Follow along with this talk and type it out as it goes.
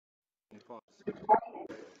Into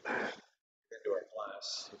our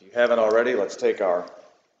class. If you haven't already, let's take our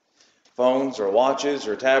phones or watches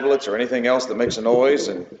or tablets or anything else that makes a noise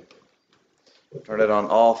and turn it on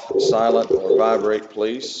off, silent, or vibrate,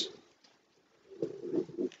 please.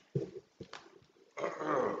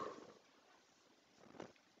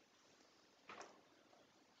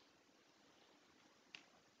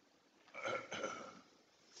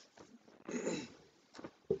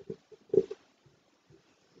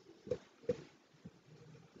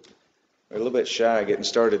 We're a little bit shy getting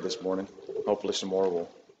started this morning. Hopefully some more will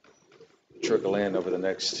trickle in over the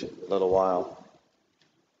next little while.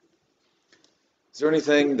 Is there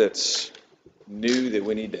anything that's new that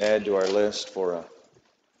we need to add to our list for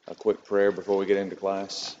a quick prayer before we get into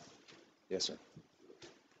class? Yes, sir.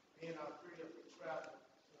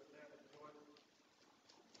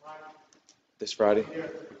 This Friday?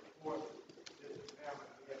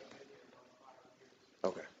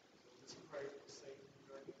 Okay.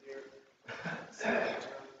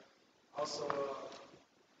 Also,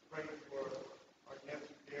 praying for our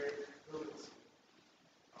nephew Derek Phillips.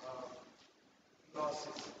 He lost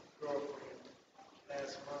his girlfriend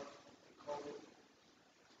last month in COVID.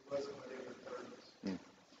 She wasn't but in her 30s.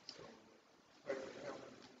 So, pray for him.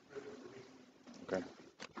 Okay.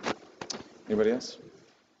 Anybody else?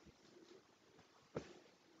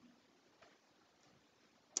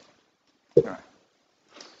 All right.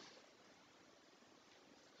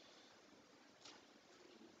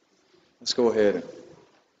 Let's go ahead and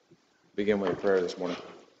begin with a prayer this morning.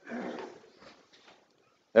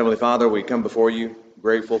 Heavenly Father, we come before you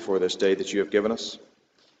grateful for this day that you have given us.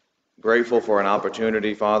 Grateful for an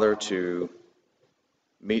opportunity, Father, to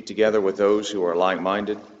meet together with those who are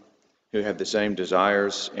like-minded, who have the same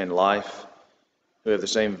desires in life, who have the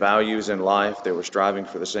same values in life, that we're striving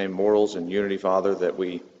for the same morals and unity, Father, that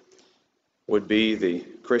we would be the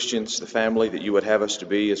Christians, the family that you would have us to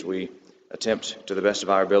be as we attempt to the best of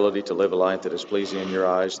our ability to live a life that is pleasing in your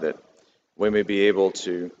eyes, that we may be able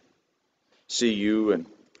to see you and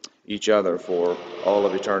each other for all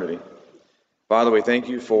of eternity. Father, we thank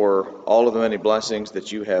you for all of the many blessings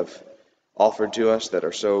that you have offered to us that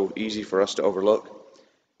are so easy for us to overlook,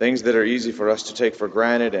 things that are easy for us to take for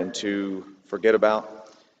granted and to forget about.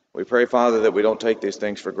 We pray, Father, that we don't take these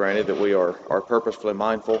things for granted, that we are purposefully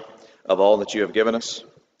mindful of all that you have given us,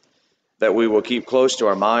 that we will keep close to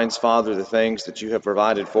our minds, Father, the things that you have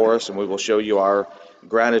provided for us, and we will show you our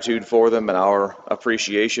gratitude for them and our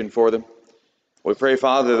appreciation for them. We pray,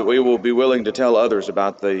 Father, that we will be willing to tell others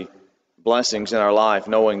about the blessings in our life,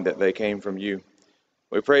 knowing that they came from you.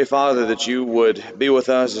 We pray, Father, that you would be with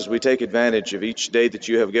us as we take advantage of each day that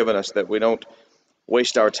you have given us, that we don't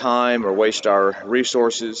waste our time or waste our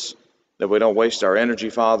resources, that we don't waste our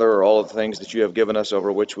energy, Father, or all of the things that you have given us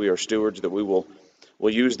over which we are stewards, that we'll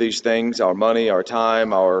use these things, our money, our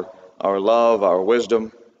time, our love, our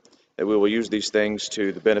wisdom, that we will use these things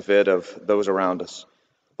to the benefit of those around us.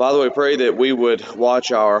 Father, we pray that we would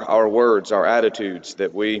watch our words, our attitudes,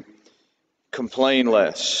 that we complain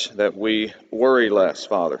less, that we worry less,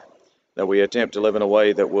 Father, that we attempt to live in a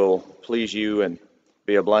way that will please you and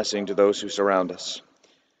be a blessing to those who surround us.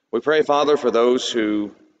 We pray, Father, for those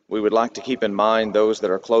who we would like to keep in mind, those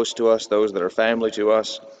that are close to us, those that are family to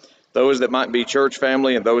us, those that might be church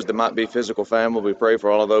family and those that might be physical family. We pray for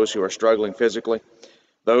all of those who are struggling physically,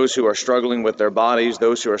 those who are struggling with their bodies,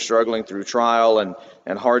 those who are struggling through trial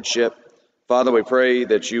and hardship. Father, we pray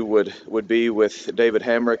that you would be with David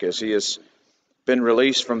Hamrick as he has been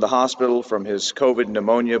released from the hospital from his COVID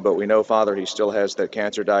pneumonia, but we know, Father, he still has that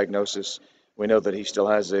cancer diagnosis. We know that he still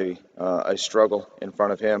has a struggle in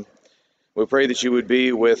front of him. We pray that you would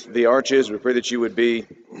be with the Arches. We pray that you would be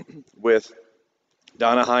with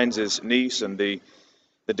Donna Hines' niece and the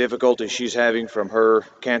difficulty she's having from her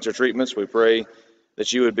cancer treatments. We pray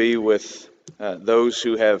that you would be with those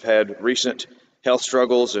who have had recent health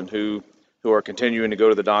struggles and who are continuing to go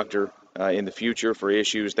to the doctor in the future for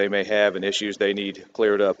issues they may have and issues they need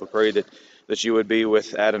cleared up. We pray that you would be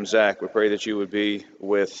with Adam Zach. We pray that you would be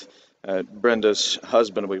with Brenda's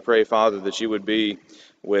husband. We pray, Father, that you would be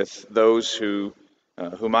with those who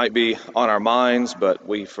might be on our minds, but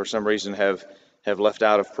we for some reason have left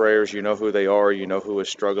out of prayers. You know who they are. You know who is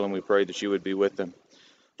struggling. We pray that you would be with them.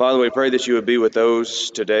 Father, we pray that you would be with those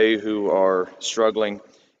today who are struggling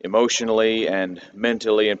emotionally and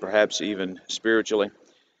mentally and perhaps even spiritually.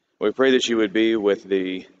 We pray that you would be with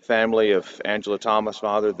the family of Angela Thomas,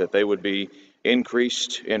 Father, that they would be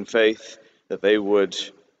increased in faith, that they would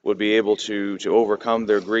be able to overcome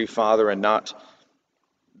their grief, Father, and not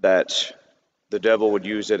that the devil would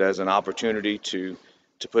use it as an opportunity to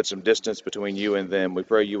put some distance between you and them. We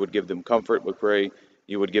pray you would give them comfort. We pray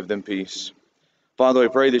you would give them peace. Father, we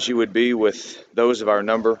pray that you would be with those of our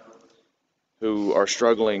number who are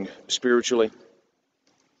struggling spiritually,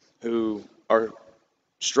 who are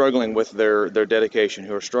struggling with their dedication,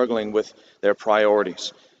 who are struggling with their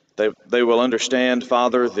priorities. They will understand,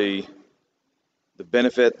 Father, the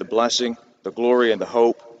benefit, the blessing, the glory, and the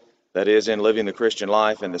hope that is in living the Christian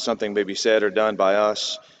life, and that something may be said or done by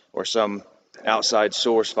us or some outside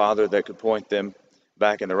source, Father, that could point them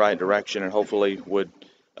back in the right direction and hopefully would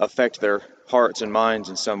affect their hearts and minds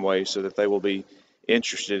in some way so that they will be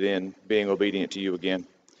interested in being obedient to you again.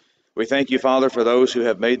 We thank you, Father, for those who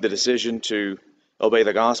have made the decision to obey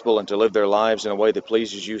the gospel and to live their lives in a way that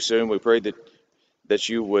pleases you soon. We pray that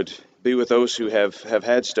you would be with those who have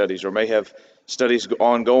had studies or may have studies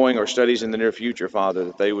ongoing or studies in the near future, Father,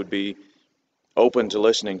 that they would be open to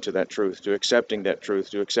listening to that truth, to accepting that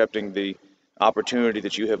truth, to accepting the opportunity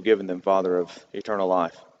that you have given them, Father, of eternal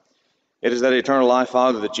life. It is that eternal life,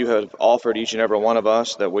 Father, that you have offered each and every one of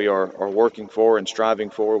us that we are working for and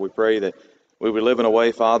striving for. We pray that we would live in a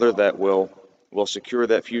way, Father, that will secure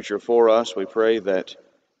that future for us. We pray that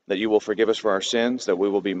you will forgive us for our sins, that we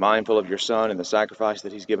will be mindful of your Son and the sacrifice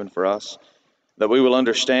that he's given for us, that we will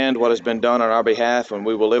understand what has been done on our behalf, and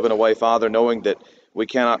we will live in a way, Father, knowing that we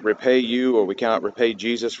cannot repay you or we cannot repay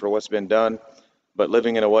Jesus for what's been done, but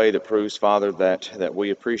living in a way that proves, Father, that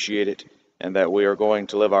we appreciate it and that we are going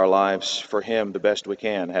to live our lives for him the best we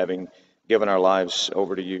can, having given our lives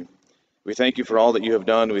over to you. We thank you for all that you have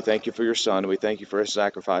done. We thank you for your Son. We thank you for his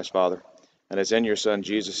sacrifice, Father. And it's in your Son,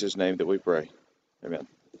 Jesus' name, that we pray. Amen.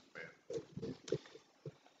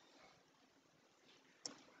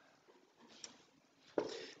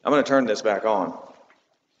 I'm going to turn this back on,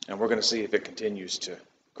 and we're going to see if it continues to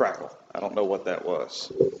crackle. I don't know what that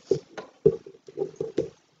was.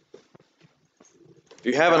 If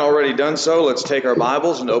you haven't already done so, let's take our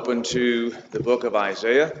Bibles and open to the book of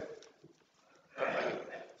Isaiah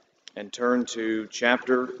and turn to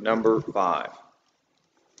chapter number 5.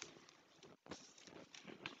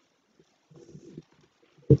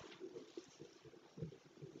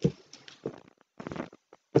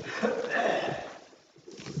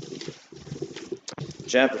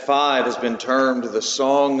 Chapter 5 has been termed the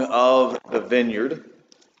Song of the Vineyard.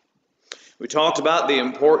 We talked about the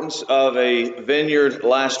importance of a vineyard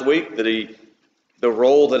last week, the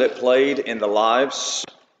role that it played in the lives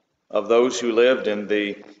of those who lived in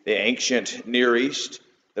the ancient Near East,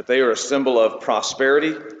 that they are a symbol of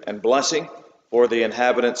prosperity and blessing for the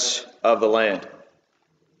inhabitants of the land.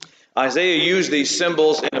 Isaiah used these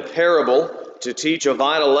symbols in a parable to teach a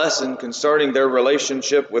vital lesson concerning their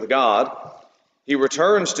relationship with God. He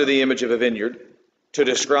returns to the image of a vineyard to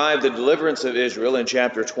describe the deliverance of Israel in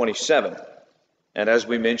chapter 27. And as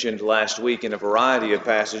we mentioned last week in a variety of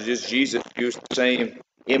passages, Jesus used the same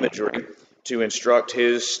imagery to instruct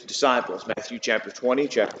his disciples. Matthew chapter 20,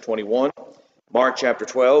 chapter 21, Mark chapter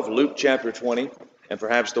 12, Luke chapter 20, and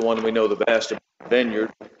perhaps the one we know the best about the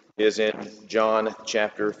vineyard is in John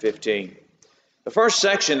chapter 15. The first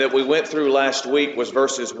section that we went through last week was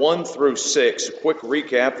verses 1 through 6. A quick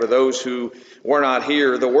recap for those who were not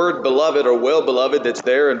here. The word beloved or well-beloved that's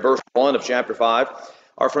there in verse 1 of chapter 5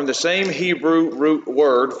 are from the same Hebrew root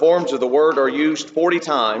word. Forms of the word are used 40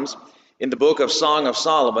 times in the book of Song of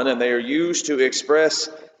Solomon, and they are used to express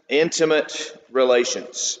intimate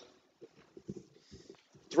relations.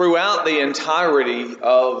 Throughout the entirety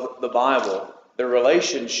of the Bible, the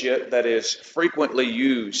relationship that is frequently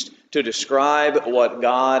used to describe what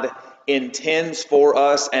God intends for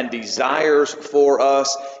us and desires for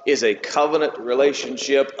us is a covenant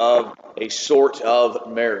relationship of a sort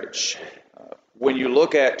of marriage. When you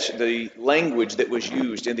look at the language that was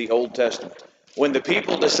used in the Old Testament, when the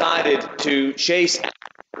people decided to chase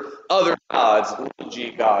other gods, little g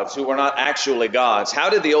gods, who were not actually gods, how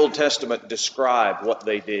did the Old Testament describe what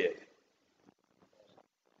they did?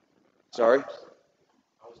 Sorry?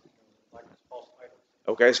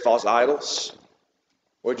 Okay, it's false idols.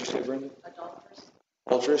 What did you say, Brenda?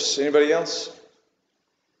 Adulterous. Anybody else?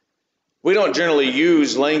 We don't generally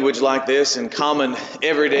use language like this in common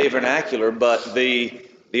everyday vernacular, but the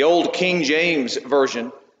old King James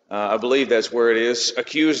Version, I believe that's where it is,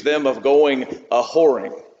 accused them of going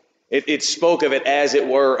a-whoring. It spoke of it as it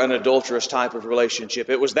were an adulterous type of relationship.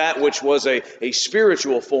 It was that which was a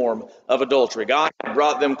spiritual form of adultery. God had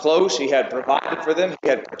brought them close. He had provided for them. He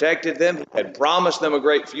had protected them. He had promised them a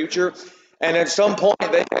great future. And at some point,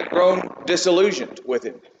 they had grown disillusioned with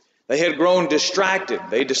Him. They had grown distracted.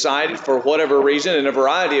 They decided, for whatever reason, and a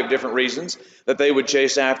variety of different reasons, that they would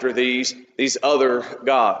chase after these other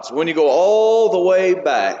gods. When you go all the way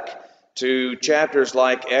back to chapters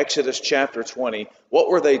like Exodus chapter 20, what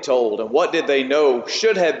were they told and what did they know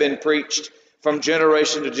should have been preached from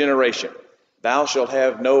generation to generation? Thou shalt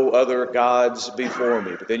have no other gods before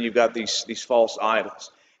me. But then you've got these false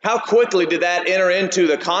idols. How quickly did that enter into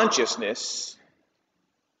the consciousness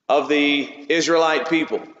of the Israelite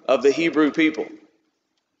people, of the Hebrew people?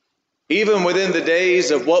 Even within the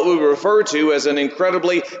days of what we refer to as an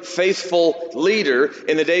incredibly faithful leader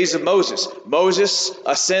in the days of Moses. Moses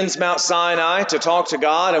ascends Mount Sinai to talk to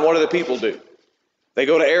God, and what do the people do? They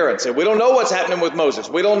go to Aaron and say, we don't know what's happening with Moses.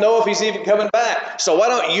 We don't know if he's even coming back. So why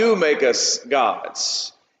don't you make us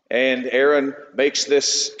gods? And Aaron makes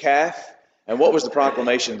this calf. And what was the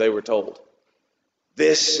proclamation they were told?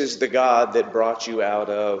 This is the God that brought you out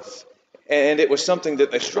of. And it was something that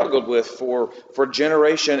they struggled with for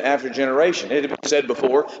generation after generation. It had been said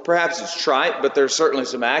before, perhaps it's trite, but there's certainly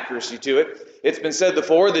some accuracy to it. It's been said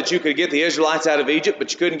before that you could get the Israelites out of Egypt,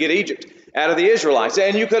 but you couldn't get Egypt out of the Israelites.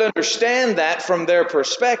 And you could understand that from their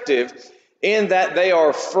perspective, in that they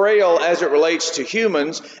are frail as it relates to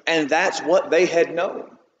humans, and that's what they had known.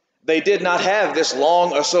 They did not have this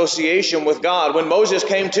long association with God. When Moses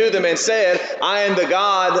came to them and said, the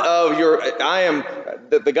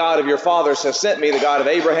God of your fathers has sent me, the God of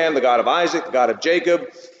Abraham, the God of Isaac, the God of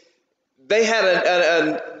Jacob. They had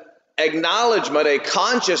an acknowledgement, a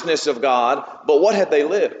consciousness of God, but what had they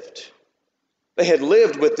lived? They had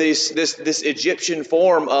lived with this Egyptian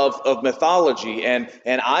form of mythology and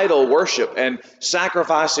idol worship and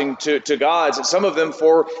sacrificing to gods, and some of them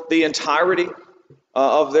for the entirety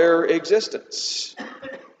of their existence.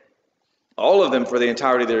 All of them for the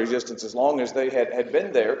entirety of their existence, as long as they had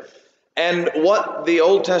been there. And what the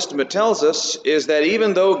Old Testament tells us is that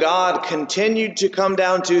even though God continued to come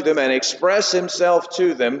down to them and express himself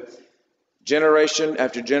to them, generation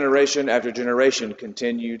after generation after generation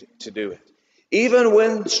continued to do it. Even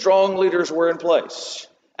when strong leaders were in place.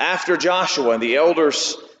 After Joshua and the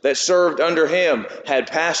elders that served under him had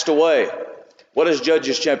passed away, what does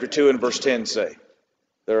Judges chapter 2 and verse 10 say?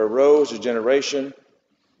 There arose a generation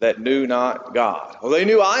that knew not God. Well, they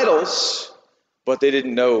knew idols, but they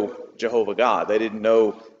didn't know Jehovah God. They didn't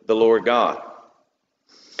know the Lord God.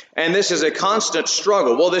 And this is a constant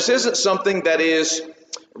struggle. Well, this isn't something that is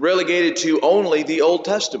relegated to only the Old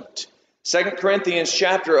Testament. 2 Corinthians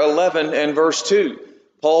chapter 11 and verse 2,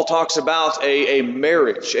 Paul talks about a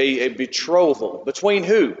marriage, a betrothal. Between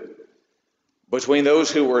who? Between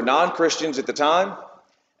those who were non-Christians at the time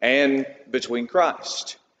and between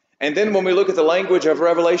Christ. And then when we look at the language of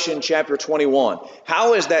Revelation chapter 21,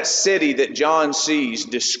 how is that city that John sees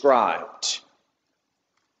described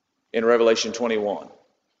in Revelation 21?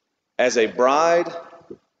 As a bride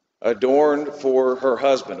adorned for her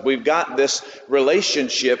husband. We've got this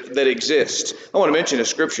relationship that exists. I want to mention a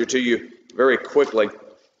scripture to you very quickly.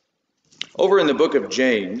 Over in the book of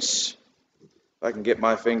James, if I can get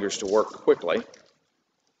my fingers to work quickly.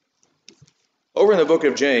 Over in the book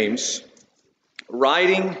of James,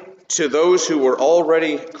 writing to those who were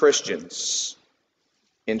already Christians,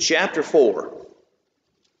 in chapter 4,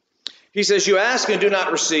 he says, you ask and do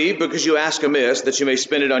not receive because you ask amiss, that you may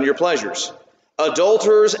spend it on your pleasures.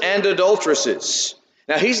 Adulterers and adulteresses.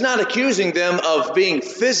 Now, he's not accusing them of being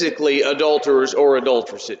physically adulterers or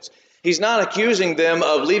adulteresses. He's not accusing them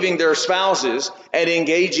of leaving their spouses and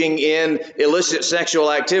engaging in illicit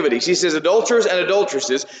sexual activities. He says, adulterers and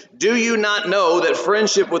adulteresses, do you not know that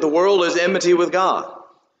friendship with the world is enmity with God?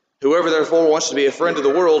 Whoever therefore wants to be a friend of the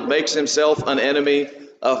world makes himself an enemy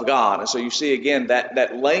of God. And so you see again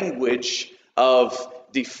that language of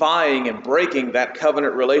defying and breaking that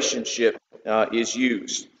covenant relationship is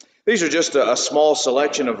used. These are just a small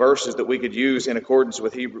selection of verses that we could use in accordance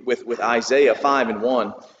with Isaiah 5 and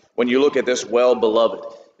 1. When you look at this well-beloved,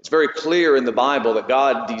 it's very clear in the Bible that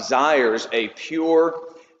God desires a pure,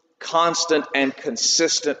 constant, and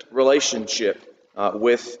consistent relationship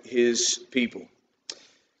with his people.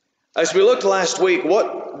 As we looked last week,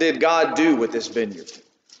 what did God do with this vineyard?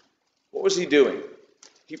 What was he doing?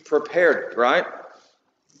 He prepared it, right?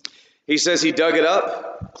 He says he dug it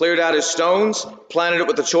up, cleared out his stones, planted it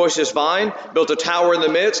with the choicest vine, built a tower in the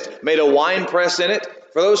midst, made a wine press in it.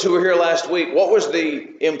 For those who were here last week, what was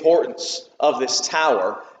the importance of this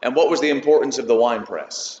tower and what was the importance of the wine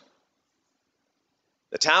press?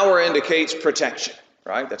 The tower indicates protection,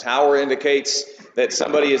 right? The tower indicates that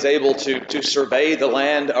somebody is able to survey the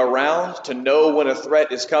land around, to know when a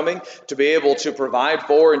threat is coming, to be able to provide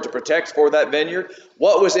for and to protect for that vineyard.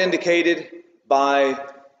 What was indicated by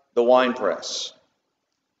the wine press?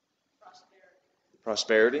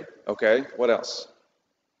 Prosperity. Okay. What else?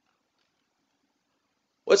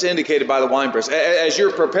 What's indicated by the wine press? As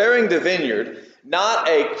you're preparing the vineyard, Not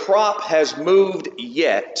a crop has moved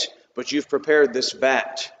yet, but you've prepared this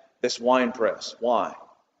vat, this wine press. Why?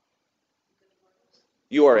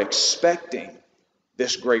 You are expecting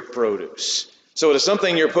this great produce. So it is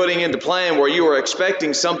something you're putting into plan where you are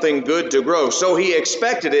expecting something good to grow. So he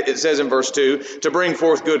expected it, it says in verse 2, to bring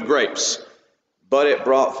forth good grapes. But it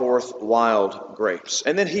brought forth wild grapes.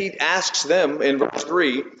 And then he asks them in verse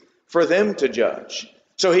 3 for them to judge.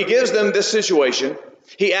 So he gives them this situation.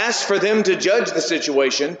 He asks for them to judge the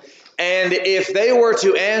situation. And if they were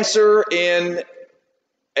to answer in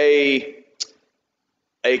a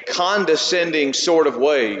condescending sort of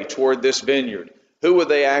way toward this vineyard, who would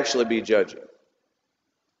they actually be judging?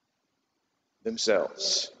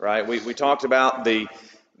 Themselves, right? We talked about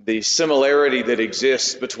the similarity that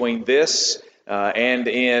exists between this and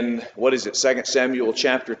in, 2 Samuel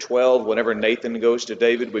chapter 12, whenever Nathan goes to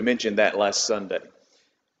David. We mentioned that last Sunday.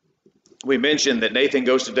 We mentioned that Nathan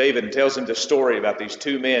goes to David and tells him the story about these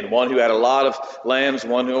two men, one who had a lot of lambs,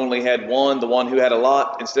 one who only had one. The one who had a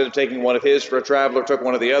lot, instead of taking one of his for a traveler, took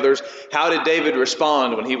one of the others. How did David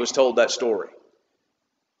respond when he was told that story?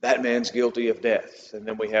 That man's guilty of death. And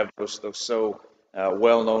then we have those so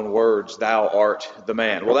well-known words, thou art the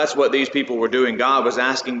man. Well, that's what these people were doing. God was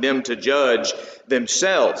asking them to judge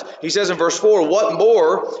themselves. He says in verse 4, what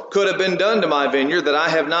more could have been done to my vineyard that I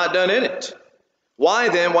have not done in it? Why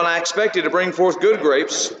then, when I expected to bring forth good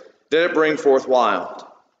grapes, did it bring forth wild?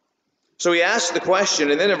 So he asks the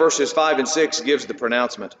question, and then in verses 5 and 6 gives the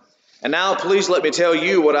pronouncement. And now please let me tell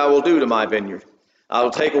you what I will do to my vineyard. I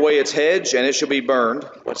will take away its hedge, and it shall be burned.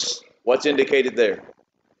 What's indicated there?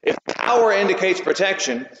 If power indicates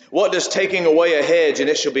protection, what does taking away a hedge and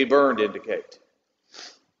it shall be burned indicate?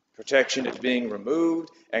 Protection is being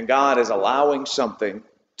removed, and God is allowing something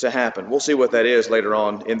to happen. We'll see what that is later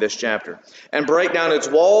on in this chapter. And break down its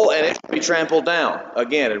wall, and it shall be trampled down.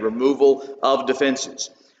 Again, a removal of defenses.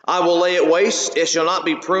 I will lay it waste. It shall not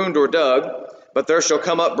be pruned or dug, but there shall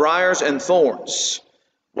come up briars and thorns.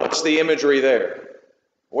 What's the imagery there?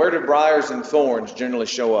 Where do briars and thorns generally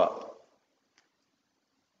show up?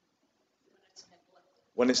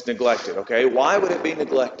 When it's neglected, okay? Why would it be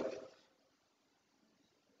neglected?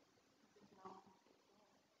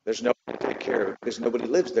 There's nobody to take care of it because nobody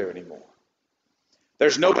lives there anymore.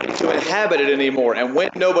 There's nobody to inhabit it anymore. And when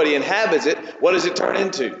nobody inhabits it, what does it turn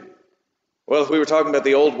into? Well, if we were talking about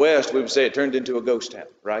the Old West, we would say it turned into a ghost town,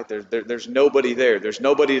 right? There's nobody there. There's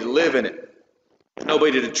nobody to live in it. There's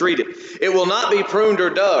nobody to treat it. It will not be pruned or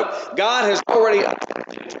dug. God has already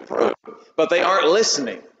attempted to prune, but they aren't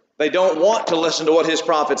listening. They don't want to listen to what his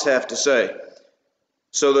prophets have to say.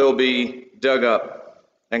 So they'll be dug up,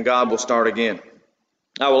 and God will start again.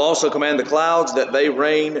 I will also command the clouds that they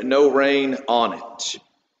rain no rain on it.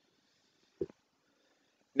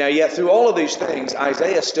 Now, yet through all of these things,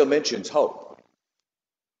 Isaiah still mentions hope.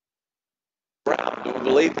 Do we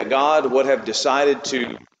believe that God would have decided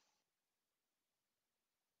to?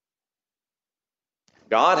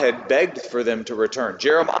 God had begged for them to return.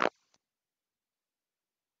 Jeremiah.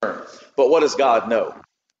 But what does God know?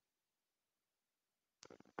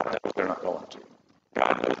 God knows they're not going to.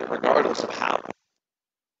 God knows that regardless of how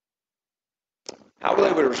will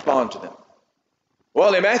they would respond to them?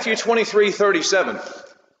 Well, in Matthew 23:37,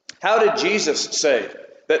 how did Jesus say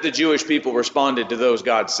that the Jewish people responded to those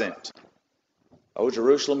God sent? O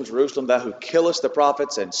Jerusalem, Jerusalem, thou who killest the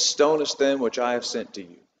prophets and stonest them which I have sent to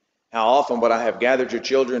you. How often would I have gathered your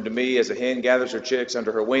children to me as a hen gathers her chicks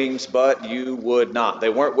under her wings, but you would not. They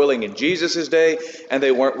weren't willing in Jesus' day, and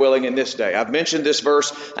they weren't willing in this day. I've mentioned this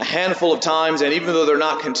verse a handful of times, and even though they're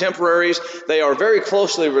not contemporaries, they are very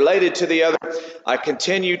closely related to the other. I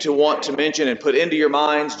continue to want to mention and put into your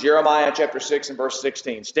minds Jeremiah chapter 6 and verse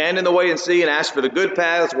 16. Stand in the way and see and ask for the good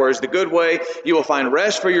paths. Where is the good way? You will find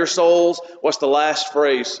rest for your souls. What's the last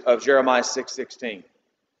phrase of Jeremiah 6:16?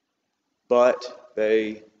 But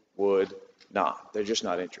they would not. They're just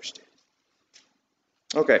not interested.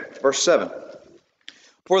 Okay, verse 7.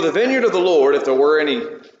 For the vineyard of the Lord, if there were any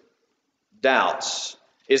doubts,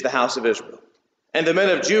 is the house of Israel, and the men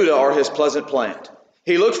of Judah are his pleasant plant.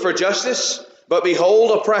 He looked for justice, but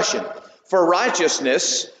behold oppression, for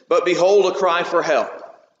righteousness, but behold a cry for help.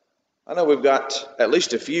 I know we've got at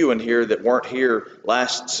least a few in here that weren't here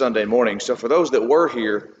last Sunday morning. So for those that were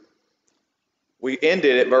here, we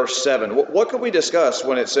ended at verse 7. What could we discuss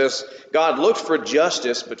when it says, God looked for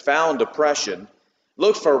justice but found oppression,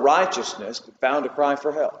 looked for righteousness but found a cry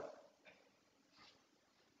for help?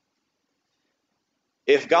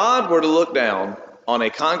 If God were to look down on a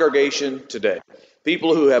congregation today,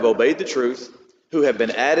 people who have obeyed the truth, who have been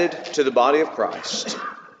added to the body of Christ,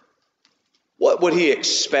 what would he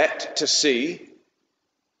expect to see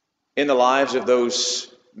in the lives of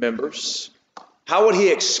those members? How would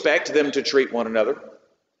he expect them to treat one another?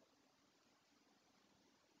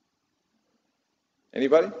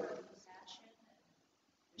 Anybody?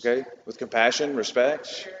 Okay, with compassion,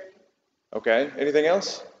 respect. Okay, anything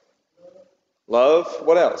else? Love.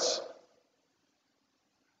 What else?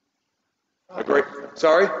 A great.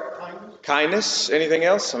 Sorry. Kindness. Anything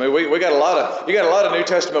else? I mean, we got you got a lot of New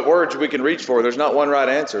Testament words we can reach for. There's not one right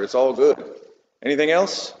answer. It's all good. Anything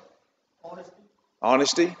else?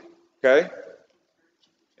 Honesty. Okay.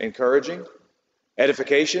 Encouraging.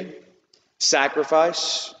 Edification.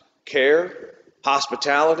 Sacrifice. Care.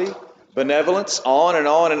 Hospitality. Benevolence. On and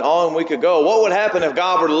on and on we could go. What would happen if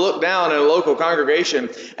God were to look down in a local congregation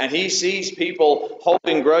and he sees people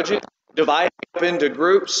holding grudges, dividing up into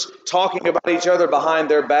groups, talking about each other behind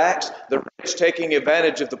their backs, the rich taking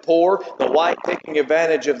advantage of the poor, the white taking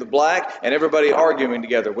advantage of the black, and everybody arguing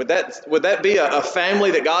together? Would that be a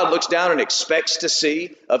family that God looks down and expects to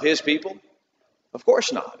see of his people? Of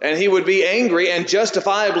course not. And he would be angry, and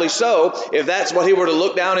justifiably so, if that's what he were to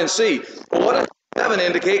look down and see. Well, what does heaven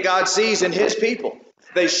indicate God sees in his people?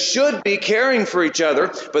 They should be caring for each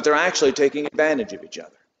other, but they're actually taking advantage of each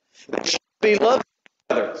other. They should be loving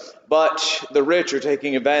each other, but the rich are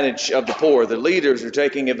taking advantage of the poor. The leaders are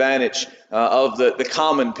taking advantage of the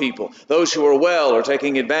common people. Those who are well are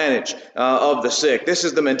taking advantage of the sick. This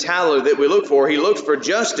is the mentality that we look for. He looks for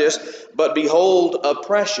justice, but behold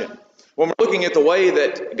oppression. When we're looking at the way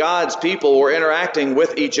that God's people were interacting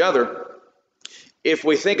with each other, if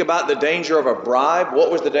we think about the danger of a bribe,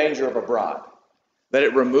 what was the danger of a bribe? That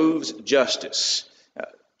it removes justice.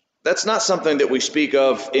 That's not something that we speak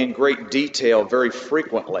of in great detail very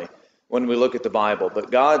frequently when we look at the Bible,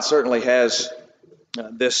 but God certainly has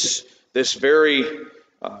this very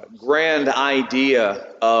grand idea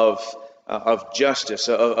of justice,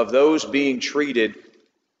 of those being treated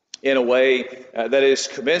in a way that is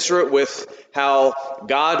commensurate with how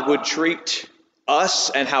God would treat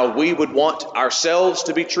us and how we would want ourselves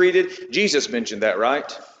to be treated. Jesus mentioned that,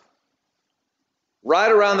 right?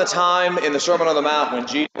 Right around the time in the Sermon on the Mount when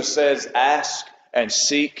Jesus says, ask and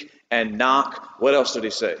seek and knock, what else did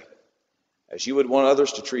he say? As you would want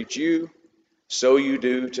others to treat you, so you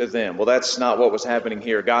do to them. Well, that's not what was happening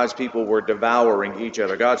here. God's people were devouring each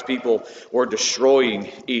other. God's people were destroying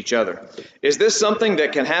each other. Is this something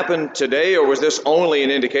that can happen today, or was this only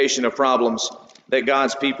an indication of problems that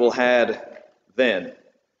God's people had then?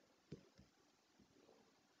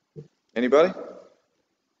 Anybody?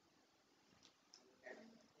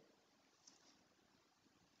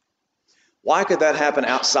 Why could that happen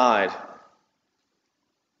outside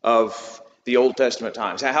of the Old Testament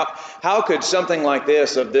times? How could something like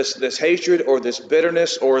this, of this hatred or this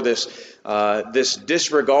bitterness or this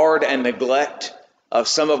disregard and neglect of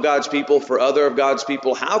some of God's people for other of God's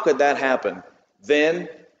people, how could that happen then,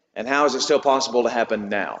 and how is it still possible to happen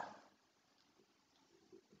now?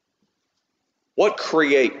 What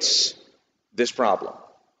creates this problem?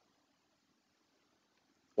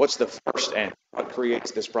 What's the first answer? What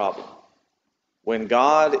creates this problem? When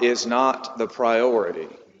God is not the priority,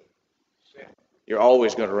 you're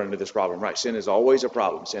always going to run into this problem, right? Sin is always a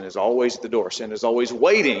problem. Sin is always at the door. Sin is always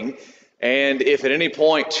waiting. And if at any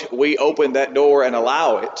point we open that door and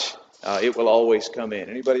allow it, it will always come in.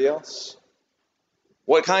 Anybody else?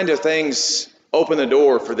 What kind of things open the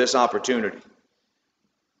door for this opportunity?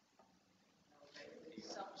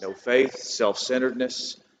 No faith,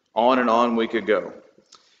 self-centeredness, on and on we could go.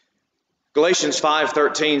 Galatians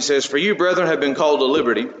 5:13 says, "For you, brethren, have been called to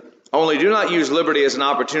liberty. Only do not use liberty as an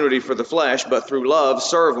opportunity for the flesh, but through love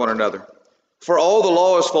serve one another. For all the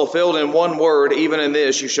law is fulfilled in one word, even in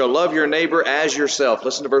this, you shall love your neighbor as yourself."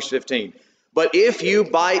 Listen to verse 15. "But if you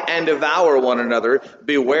bite and devour one another,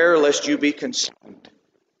 beware lest you be consumed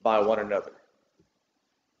by one another."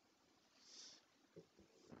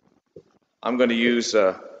 I'm going to use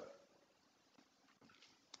a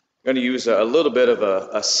little bit of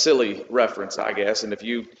a silly reference, I guess. And if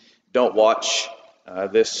you don't watch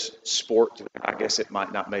this sport, I guess it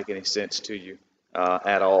might not make any sense to you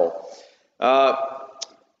at all.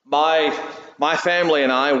 My family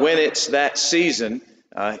and I, when it's that season,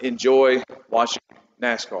 enjoy watching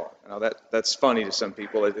NASCAR. That's funny to some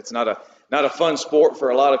people. It's not a fun sport for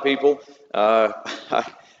a lot of people.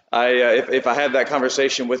 If I had that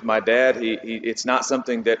conversation with my dad, it's not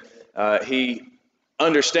something that he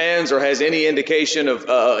understands or has any indication of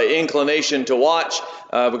inclination to watch,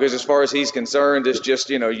 because as far as he's concerned, it's just,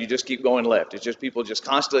 you just keep going left. It's just people just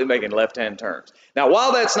constantly making left-hand turns. Now,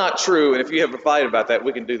 while that's not true, and if you have a fight about that,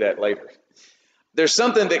 we can do that later. There's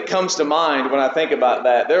something that comes to mind when I think about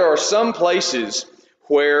that. There are some places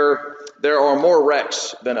where there are more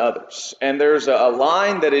wrecks than others. And there's a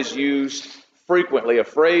line that is used frequently, a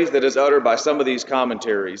phrase that is uttered by some of these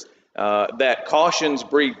commentaries, that cautions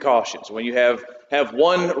breed cautions. When you have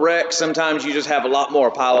one wreck, sometimes you just have a lot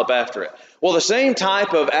more pile up after it. Well, the same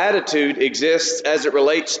type of attitude exists as it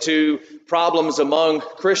relates to problems among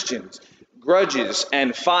Christians. Grudges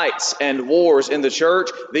and fights and wars in the church,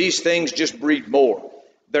 these things just breed more.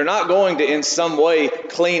 They're not going to in some way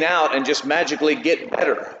clean out and just magically get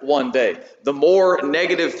better one day. The more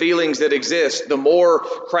negative feelings that exist, the more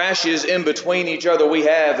crashes in between each other we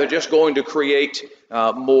have, they're just going to create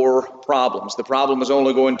more problems. The problem is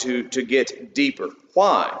only going to get deeper.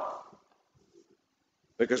 Why?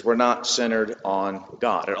 Because we're not centered on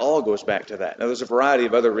God. It all goes back to that. Now, there's a variety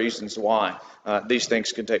of other reasons why these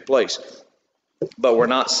things can take place, but we're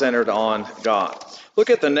not centered on God. Look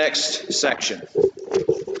at the next section.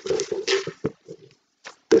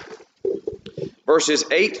 Verses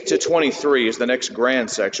 8 to 23 is the next grand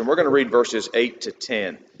section. We're going to read verses 8 to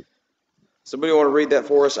 10. Somebody want to read that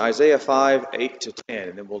for us? Isaiah 5, 8 to 10,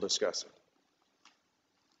 and then we'll discuss it.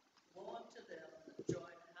 Woe unto them that join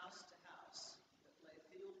house to house, that lay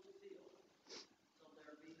field to field, till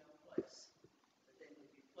there be no place, that they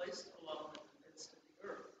may be placed alone in the midst of the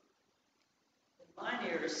earth. In mine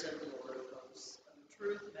ears, said the Lord of hosts, of a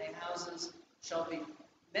truth many houses shall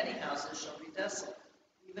be desolate,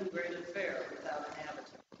 even great and fair, without inhabitant.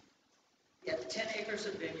 Yet 10 acres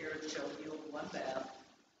of vineyard shall yield one bath,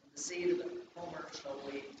 and the seed of the homer shall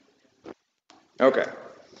lead. Okay.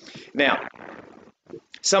 Now,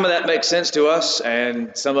 some of that makes sense to us,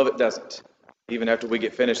 and some of it doesn't. Even after we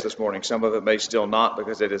get finished this morning, some of it may still not,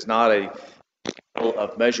 because it is not a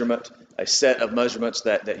of measurement, a set of measurements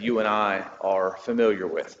that you and I are familiar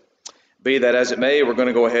with. Be that as it may, we're going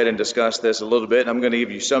to go ahead and discuss this a little bit. I'm going to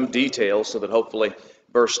give you some details so that hopefully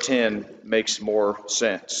verse 10 makes more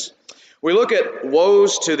sense. We look at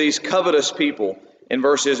woes to these covetous people in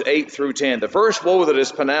verses 8 through 10. The first woe that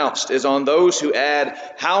is pronounced is on those who add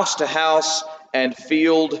house to house and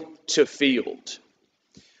field to field.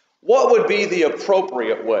 What would be the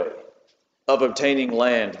appropriate way of obtaining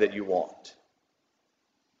land that you want?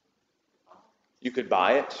 You could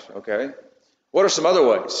buy it, okay? What are some other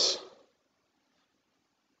ways?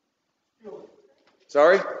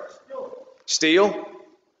 Sorry? Steal.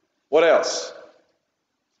 What else?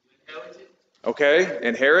 Okay,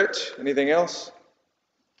 inherit. Anything else?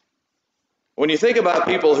 When you think about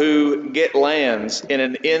people who get lands in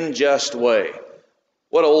an unjust way,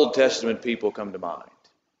 what Old Testament people come to mind?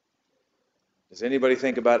 Does anybody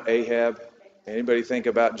think about Ahab? Anybody think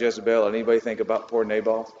about Jezebel? Anybody think about poor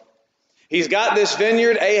Naboth? He's got this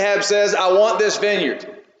vineyard. Ahab says, I want this vineyard.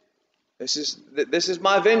 This is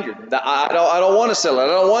my vineyard. I don't want to sell it. I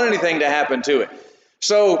don't want anything to happen to it.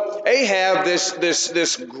 So Ahab,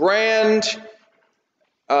 this grand,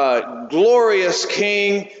 glorious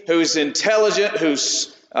king who's intelligent,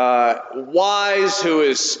 who's wise, who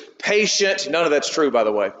is patient. None of that's true, by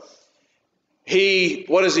the way.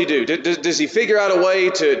 What does he do? Does he figure out a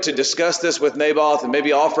way to discuss this with Naboth and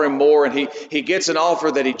maybe offer him more? And he gets an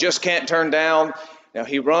offer that he just can't turn down. Now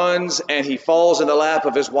he runs and he falls in the lap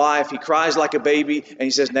of his wife. He cries like a baby and he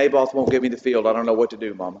says, Naboth won't give me the field. I don't know what to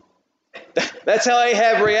do, Mama. That's how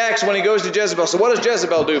Ahab reacts when he goes to Jezebel. So what does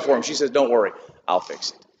Jezebel do for him? She says, don't worry, I'll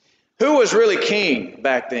fix it. Who was really king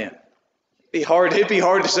back then? It'd be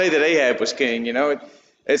hard to say that Ahab was king, you know.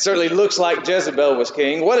 It certainly looks like Jezebel was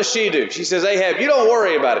king. What does she do? She says, Ahab, you don't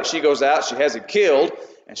worry about it. She goes out, she has him killed,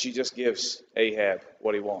 and she just gives Ahab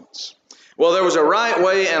what he wants. Well, there was a right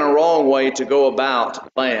way and a wrong way to go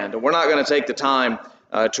about land. And we're not going to take the time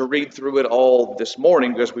to read through it all this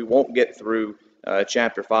morning because we won't get through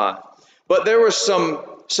chapter 5. But there were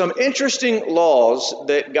some interesting laws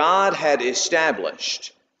that God had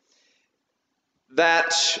established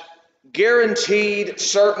that guaranteed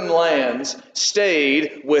certain lands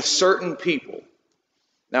stayed with certain people.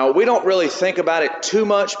 Now, we don't really think about it too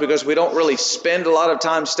much because we don't really spend a lot of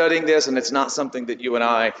time studying this, and it's not something that you and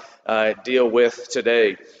I deal with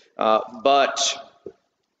today. But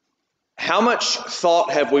how much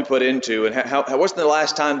thought have we put into, and what's the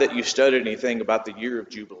last time that you studied anything about the year of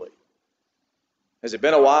Jubilee? Has it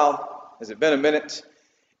been a while? Has it been a minute?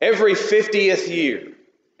 Every 50th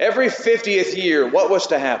year, what was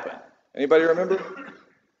to happen? Anybody remember?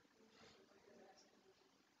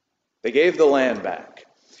 They gave the land back.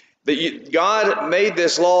 God made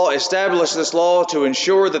this law, established this law to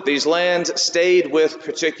ensure that these lands stayed with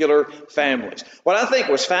particular families. What I think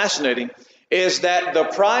was fascinating is that the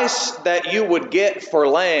price that you would get for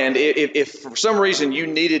land, if for some reason you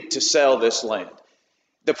needed to sell this land,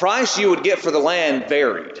 the price you would get for the land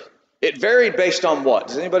varied. It varied based on what?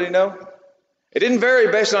 Does anybody know? It didn't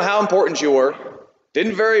vary based on how important you were.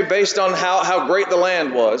 Didn't vary based on how great the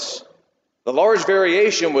land was. The large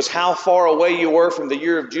variation was how far away you were from the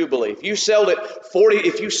year of Jubilee. If you sold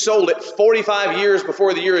it 45 years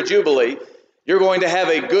before the year of Jubilee, you're going to have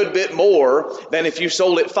a good bit more than if you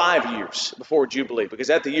sold it 5 years before Jubilee, because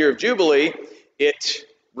at the year of Jubilee, it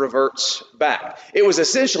reverts back. It was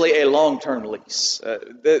essentially a long-term lease.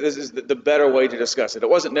 This is the better way to discuss it. It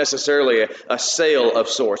wasn't necessarily a sale of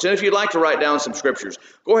sorts. And if you'd like to write down some scriptures,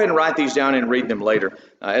 go ahead and write these down and read them later.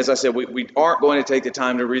 As I said, we aren't going to take the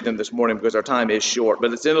time to read them this morning because our time is short,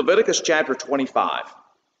 but it's in Leviticus chapter 25.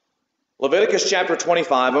 Leviticus chapter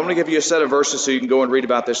 25, I'm going to give you a set of verses so you can go and read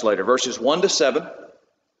about this later. Verses 1 to 7,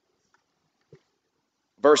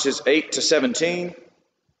 verses 8 to 17,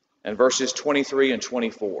 and verses 23 and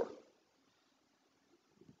 24.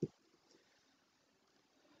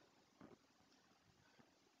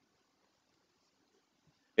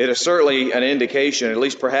 It is certainly an indication, at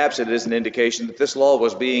least perhaps it is an indication, that this law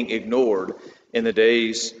was being ignored in the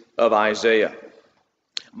days of Isaiah.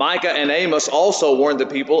 Micah and Amos also warned the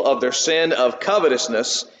people of their sin of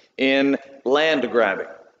covetousness in land grabbing.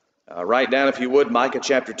 Write down, if you would, Micah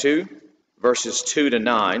chapter 2, verses 2 to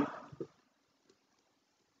 9.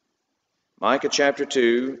 Micah chapter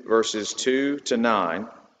 2, verses 2 to 9.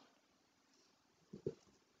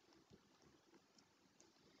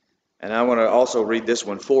 And I want to also read this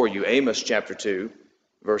one for you, Amos chapter 2,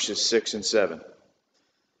 verses 6 and 7.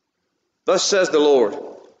 Thus says the Lord,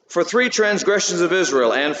 for 3 transgressions of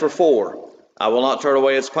Israel, and for 4, I will not turn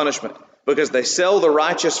away its punishment, because they sell the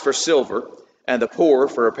righteous for silver, and the poor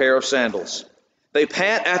for a pair of sandals. They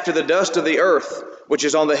pant after the dust of the earth, which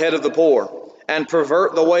is on the head of the poor, and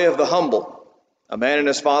pervert the way of the humble. A man and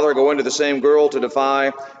his father go into the same girl to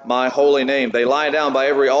defy my holy name. They lie down by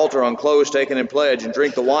every altar on clothes taken in pledge, and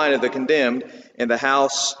drink the wine of the condemned in the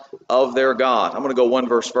house of their God. I'm going to go one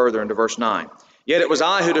verse further into verse 9. Yet it was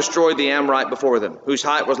I who destroyed the Amorite before them, whose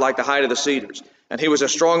height was like the height of the cedars, and he was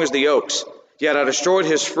as strong as the oaks. Yet I destroyed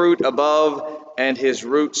his fruit above and his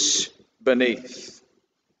roots beneath.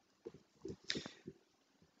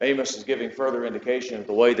 Amos is giving further indication of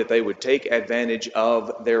the way that they would take advantage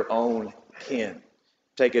of their own kin,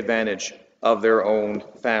 take advantage of their own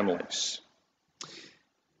families.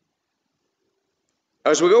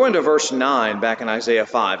 As we go into verse 9 back in Isaiah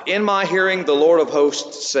 5, in my hearing the Lord of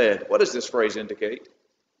hosts said, what does this phrase indicate?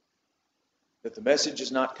 That the message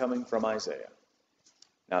is not coming from Isaiah.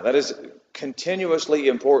 Now that is continuously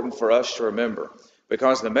important for us to remember,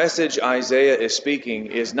 because the message Isaiah is speaking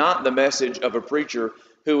is not the message of a preacher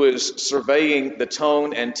who is surveying the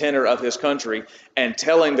tone and tenor of his country and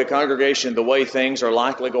telling the congregation the way things are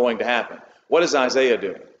likely going to happen. What is Isaiah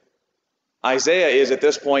doing? Isaiah is at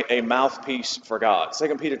this point a mouthpiece for God.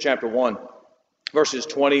 2 Peter chapter 1, verses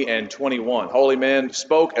 20 and 21. Holy men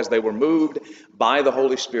spoke as they were moved by the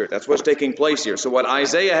Holy Spirit. That's what's taking place here. So what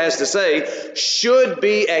Isaiah has to say should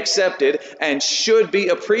be accepted and should be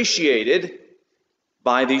appreciated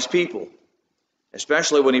by these people,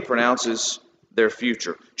 especially when he pronounces their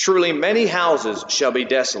future. Truly many houses shall be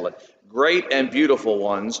desolate, great and beautiful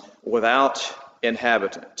ones without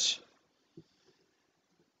inhabitant.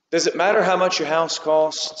 Does it matter how much your house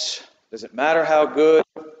costs? Does it matter how good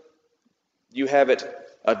you have it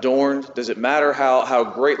adorned? Does it matter how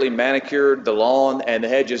greatly manicured the lawn and the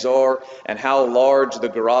hedges are, and how large the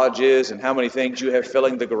garage is, and how many things you have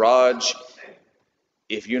filling the garage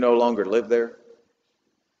if you no longer live there?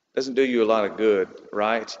 Doesn't do you a lot of good,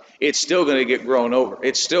 right? It's still going to get grown over.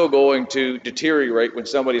 It's still going to deteriorate when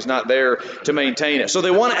somebody's not there to maintain it. So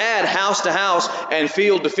they want to add house to house and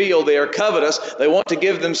field to field. They are covetous. They want to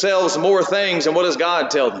give themselves more things. And what does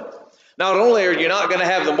God tell them? Not only are you not going to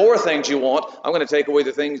have the more things you want, I'm going to take away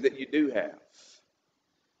the things that you do have.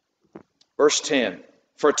 Verse 10,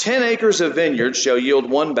 for 10 acres of vineyard shall yield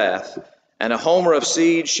 1 bath, and a homer of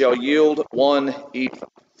seed shall yield 1 ephah.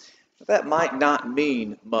 That might not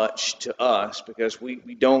mean much to us because we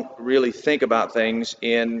don't really think about things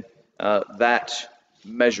in that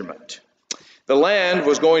measurement. The land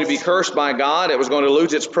was going to be cursed by God. It was going to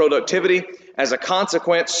lose its productivity as a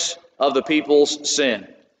consequence of the people's sin.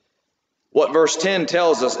 What verse 10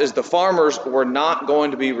 tells us is the farmers were not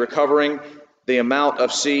going to be recovering the amount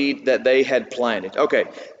of seed that they had planted. Okay,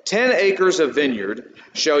 10 acres of vineyard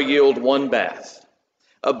shall yield 1 bath.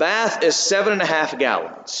 A bath is 7.5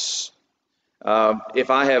 gallons.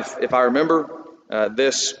 If I remember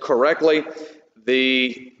this correctly,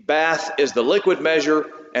 the bath is the liquid measure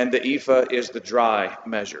and the ephah is the dry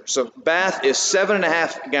measure. So bath is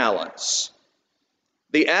 7.5 gallons.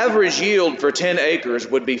 The average yield for 10 acres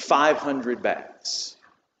would be 500 baths.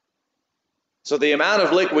 So the amount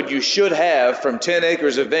of liquid you should have from 10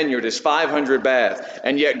 acres of vineyard is 500 baths.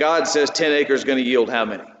 And yet God says 10 acres is going to yield how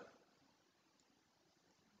many?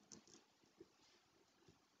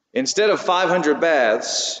 Instead of 500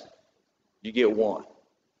 baths, you get one.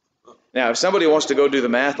 Now, if somebody wants to go do the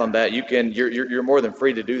math on that, you can. You're more than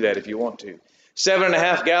free to do that if you want to.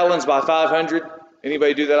 7.5 gallons by 500.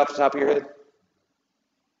 Anybody do that off the top of your head?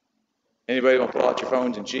 Anybody want to pull out your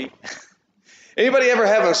phones and cheat? Anybody ever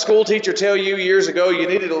have a school teacher tell you years ago you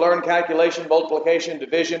needed to learn calculation, multiplication,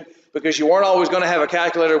 division because you weren't always going to have a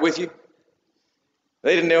calculator with you?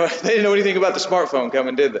 They didn't know anything about the smartphone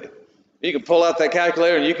coming, did they? You can pull out that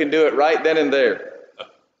calculator and you can do it right then and there.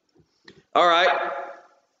 All right.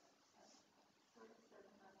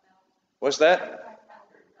 What's that?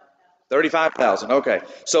 35,000. Okay.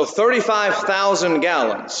 So 35,000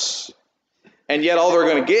 gallons. And yet all they're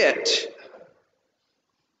going to get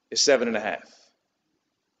is 7.5.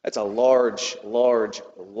 That's a large,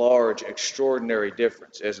 extraordinary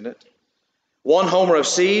difference, isn't it? 1 homer of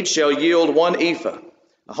seed shall yield 1 ephah.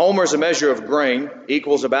 A homer is a measure of grain,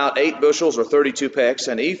 equals about 8 bushels or 32 pecks.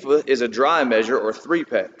 An ephah is a dry measure or 3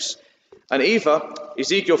 pecks. An ephah,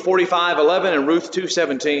 Ezekiel 45:11 and Ruth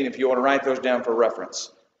 2:17, if you want to write those down for reference.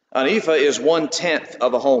 An ephah is 1/10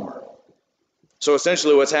 of a homer. So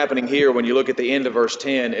essentially what's happening here when you look at the end of verse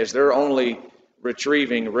 10 is they're only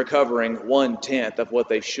recovering 1/10 of what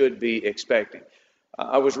they should be expecting.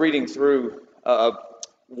 I was reading through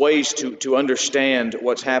ways to understand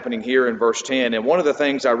what's happening here in verse 10, and one of the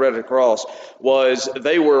things I read across was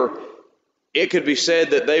it could be said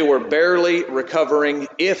that they were barely recovering,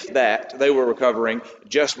 if that, they were recovering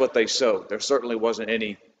just what they sowed. There certainly wasn't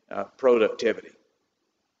any productivity.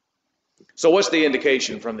 So what's the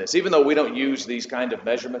indication from this? Even though we don't use these kind of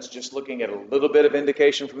measurements, just looking at a little bit of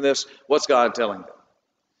indication from this, what's God telling them?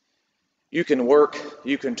 You can work,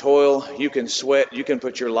 you can toil, you can sweat, you can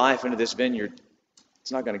put your life into this vineyard.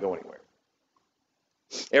 It's not going to go anywhere.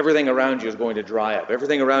 Everything around you is going to dry up.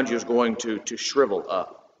 Everything around you is going to shrivel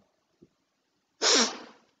up.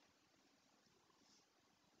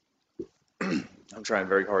 I'm trying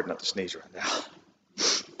very hard not to sneeze right now.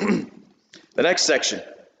 The next section.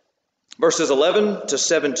 Verses 11 to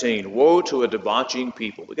 17, woe to a debauching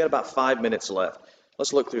people. We've got about 5 minutes left.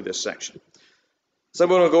 Let's look through this section.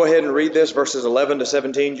 Someone will go ahead and read this, verses 11 to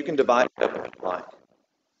 17. You can divide it up if you like.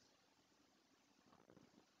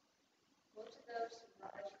 Woe to those who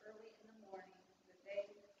rise early in the morning, that they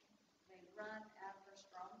may run after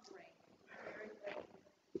strong drink, and carry late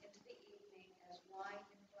into the evening as wine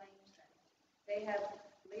inflames them. They have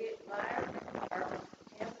lyre, harp,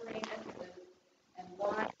 tambourine, and flute, and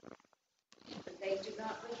wine. But they do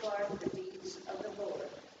not regard the deeds of the Lord,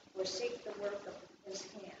 or seek the work of his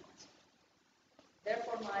hands.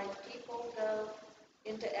 Therefore my people go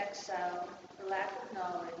into exile for lack of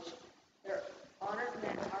knowledge. Their honored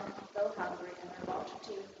men go hungry, and their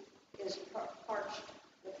multitude is parched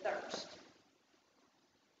with thirst.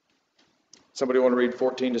 Somebody want to read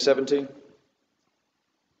 14 to 17?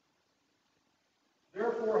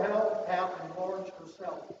 Therefore hell hath enlarged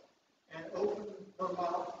herself, and opened her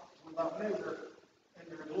mouth without measure, and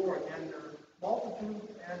their glory, and their multitude,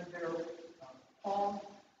 and their palm,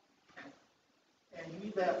 and he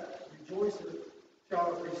that rejoiceth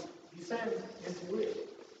shall descend into it.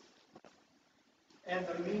 And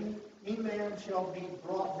the mean man shall be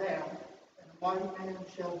brought down, and the mighty man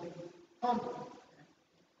shall be humbled.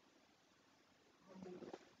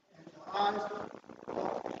 And the eyes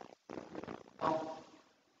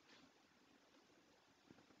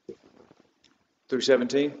Through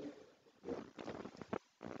 17?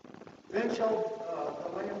 Then shall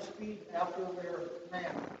the lambs feed after their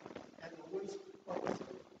manner, and the waste place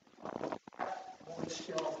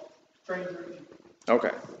shall stranger eat.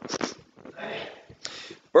 Okay.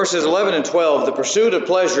 Verses 11 and 12, the pursuit of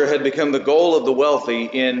pleasure had become the goal of the wealthy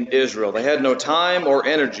in Israel. They had no time or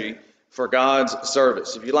energy for God's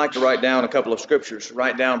service. If you'd like to write down a couple of scriptures,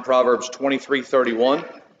 write down Proverbs 23:31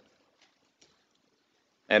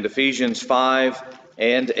 and Ephesians 5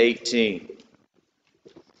 and 18.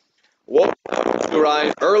 Woe to those who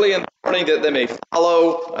rise early in the morning that they may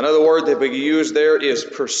follow. Another word that we can use there is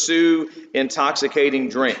pursue intoxicating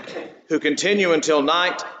drink, who continue until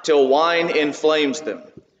night, till wine inflames them.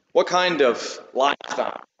 What kind of lifestyle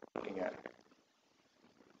are we looking at?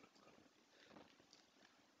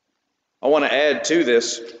 I want to add to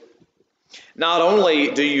this. Not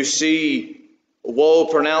only do you see woe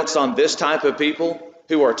pronounced on this type of people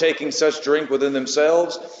who are taking such drink within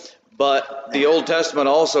themselves, but the Old Testament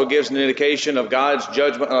also gives an indication of God's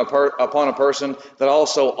judgment upon a person that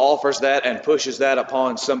also offers that and pushes that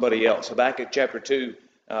upon somebody else. Habakkuk chapter 2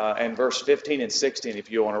 and verse 15 and 16, if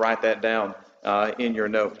you want to write that down in your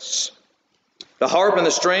notes. The harp and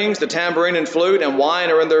the strings, the tambourine and flute and wine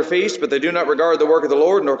are in their feast, but they do not regard the work of the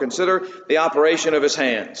Lord, nor consider the operation of his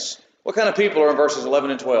hands. What kind of people are in verses 11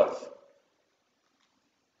 and 12?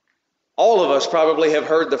 All of us probably have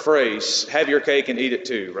heard the phrase, have your cake and eat it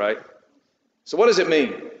too, right? So what does it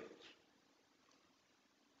mean?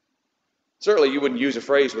 Certainly you wouldn't use a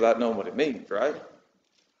phrase without knowing what it means, right?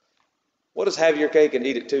 What does have your cake and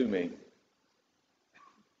eat it too mean?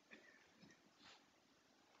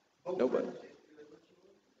 Nobody.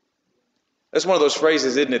 That's one of those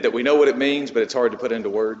phrases, isn't it, that we know what it means, but it's hard to put into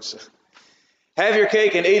words. Have your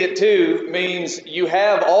cake and eat it too means you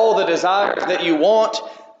have all the desires that you want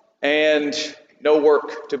and no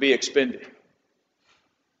work to be expended.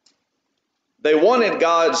 They wanted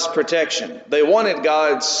God's protection. They wanted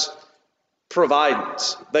God's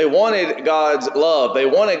providence. They wanted God's love. They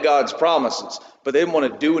wanted God's promises, but they didn't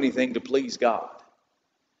want to do anything to please God.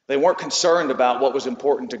 They weren't concerned about what was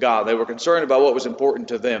important to God. They were concerned about what was important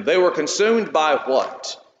to them. They were consumed by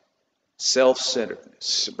what?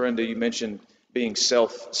 Self-centeredness. Brenda, you mentioned being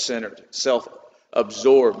self-centered,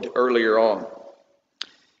 self-absorbed earlier on.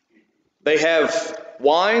 They have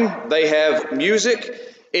wine. They have music.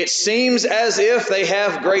 It seems as if they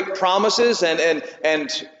have great promises and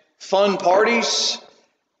fun parties.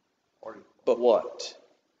 But what?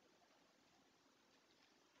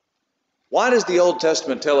 Why does the Old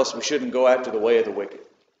Testament tell us we shouldn't go after the way of the wicked?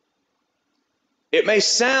 It may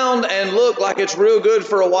sound and look like it's real good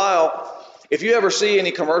for a while. If you ever see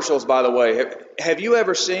any commercials, by the way, have you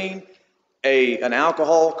ever seen an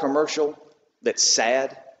alcohol commercial that's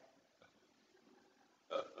sad?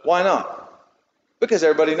 Why not? Because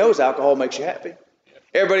everybody knows alcohol makes you happy.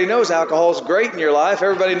 Everybody knows alcohol is great in your life.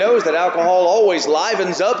 Everybody knows that alcohol always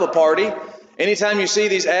livens up a party. Anytime you see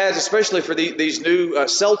these ads, especially for these new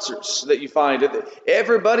seltzers that you find,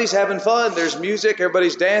 everybody's having fun. There's music,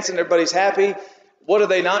 everybody's dancing, everybody's happy. What do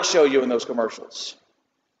they not show you in those commercials?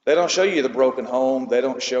 They don't show you the broken home. They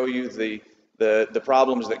don't show you the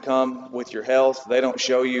problems that come with your health. They don't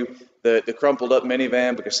show you the crumpled up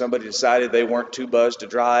minivan because somebody decided they weren't too buzzed to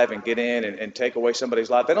drive and get in and take away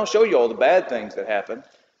somebody's life. They don't show you all the bad things that happen.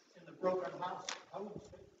 In the broken house.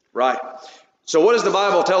 Right. So what does the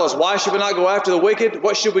Bible tell us? Why should we not go after the wicked?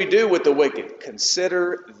 What should we do with the wicked?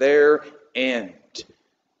 Consider their end.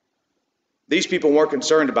 These people weren't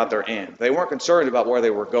concerned about their end. They weren't concerned about where they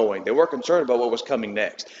were going. They weren't concerned about what was coming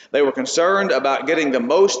next. They were concerned about getting the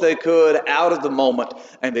most they could out of the moment,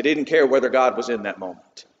 and they didn't care whether God was in that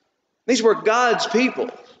moment. These were God's people.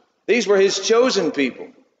 These were his chosen people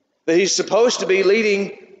that he's supposed to be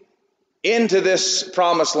leading into this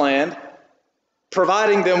promised land,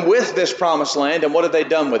 providing them with this promised land. And what have they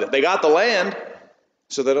done with it? They got the land,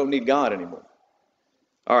 so they don't need God anymore.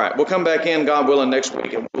 All right, we'll come back in, God willing, next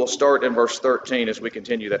week, and we'll start in verse 13 as we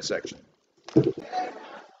continue that section.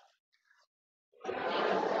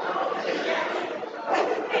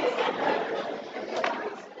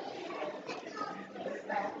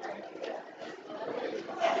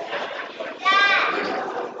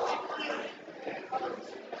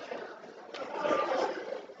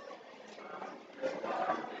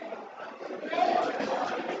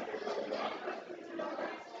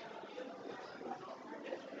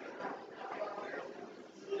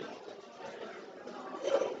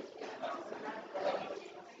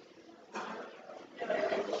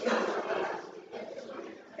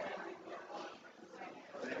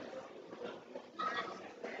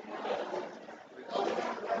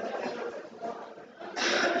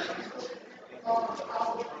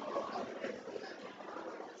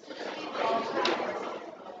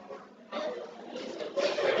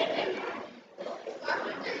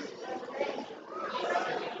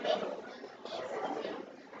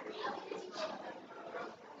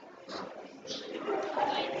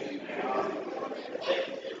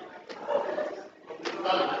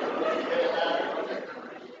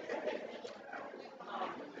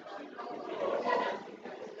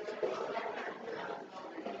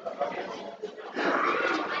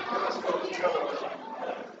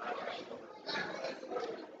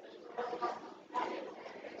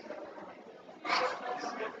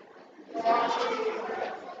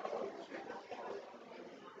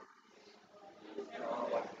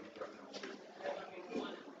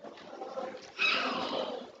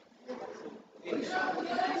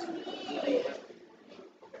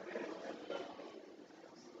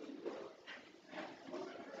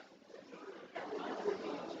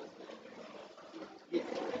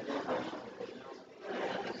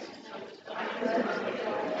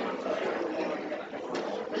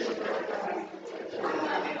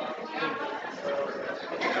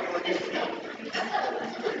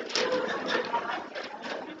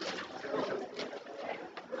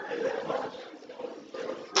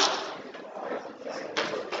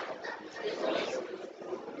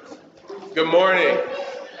 Good morning.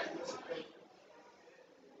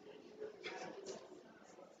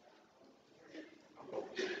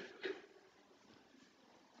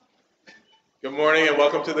 Good morning and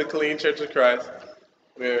welcome to the Killeen Church of Christ.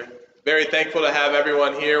 We're very thankful to have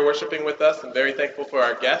everyone here worshiping with us and very thankful for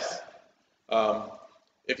our guests.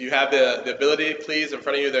 If you have the ability, please, in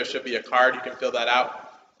front of you there should be a card. You can fill that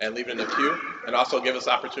out and leave it in the pew, and also give us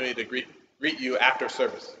opportunity to greet you after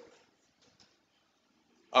service.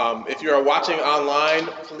 If you are watching online,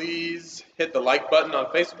 please hit the like button on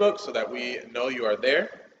Facebook so that we know you are there.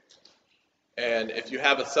 And if you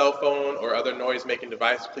have a cell phone or other noise-making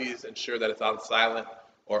device, please ensure that it's on silent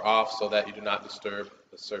or off so that you do not disturb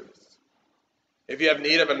the service. If you have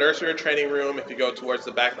need of a nursery or training room, if you go towards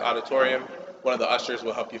the back of the auditorium, one of the ushers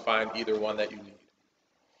will help you find either one that you need.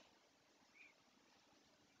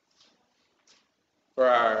 For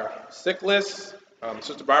our sick list,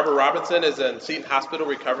 Sister Barbara Robinson is in Seton Hospital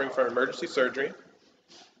recovering from emergency surgery.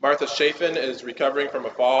 Martha Chafin is recovering from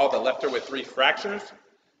a fall that left her with 3 fractures.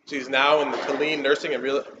 She's now in the Killeen Nursing and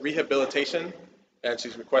Rehabilitation, and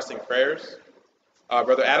she's requesting prayers.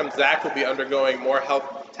 Brother Adam Zach will be undergoing more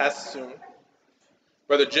health tests soon.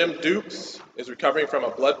 Brother Jim Dukes is recovering from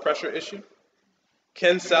a blood pressure issue.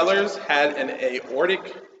 Ken Sellers had an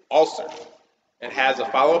aortic ulcer and has a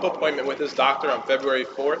follow-up appointment with his doctor on February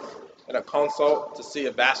 4th and a consult to see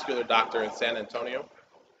a vascular doctor in San Antonio.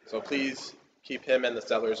 So please keep him and the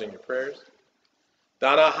Sellers in your prayers.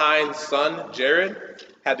 Donna Hines' son, Jared,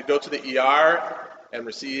 had to go to the ER and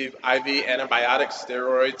receive IV antibiotics,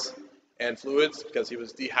 steroids, and fluids because he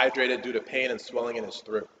was dehydrated due to pain and swelling in his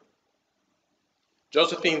throat.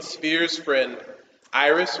 Josephine Spears' friend,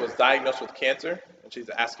 Iris, was diagnosed with cancer, and she's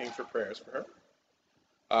asking for prayers for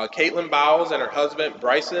her. Caitlin Bowles and her husband,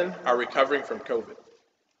 Bryson, are recovering from COVID.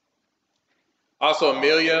 Also,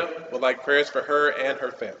 Amelia would like prayers for her and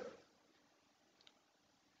her family.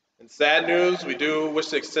 In sad news, we do wish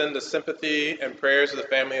to extend the sympathy and prayers to the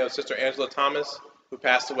family of Sister Angela Thomas, who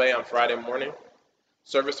passed away on Friday morning.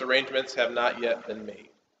 Service arrangements have not yet been made.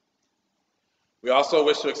 We also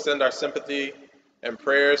wish to extend our sympathy and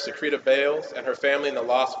prayers to Creta Bales and her family in the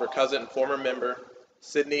loss of her cousin and former member,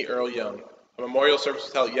 Sidney Earl Young. A memorial service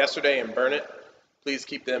was held yesterday in Burnett. Please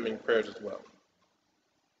keep them in prayers as well.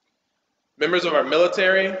 Members of our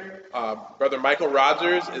military, Brother Michael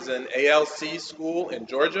Rogers is in ALC school in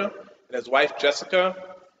Georgia, and his wife Jessica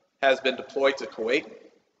has been deployed to Kuwait.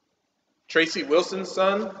 Tracy Wilson's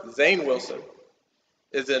son, Zane Wilson,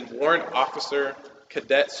 is in Warrant Officer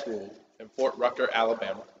Cadet School in Fort Rucker,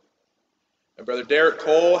 Alabama. And Brother Derek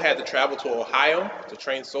Cole had to travel to Ohio to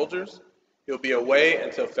train soldiers. He'll be away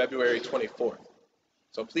until February 24th.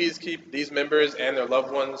 So please keep these members and their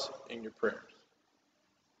loved ones in your prayers.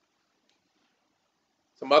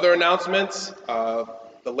 Some other announcements. The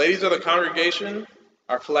ladies of the congregation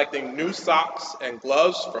are collecting new socks and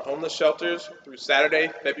gloves for homeless shelters through Saturday,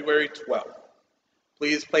 February 12th.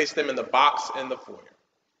 Please place them in the box in the foyer.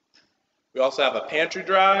 We also have a pantry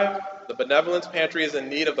drive. The Benevolence Pantry is in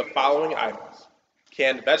need of the following items: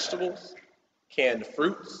 canned vegetables, canned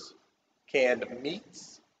fruits, canned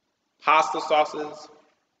meats, pasta sauces,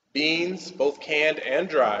 beans, both canned and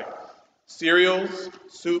dry, cereals,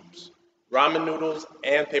 soups, ramen noodles,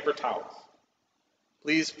 and paper towels.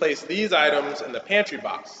 Please place these items in the pantry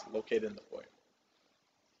box located in the foyer.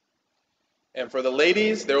 And for the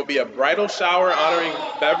ladies, there will be a bridal shower honoring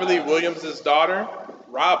Beverly Williams' daughter,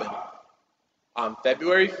 Robin, on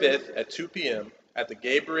February 5th at 2 p.m. at the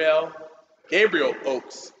Gabriel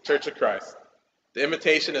Oaks Church of Christ. The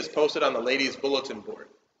invitation is posted on the ladies' bulletin board.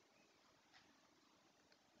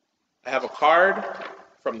 I have a card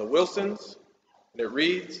from the Wilsons, and it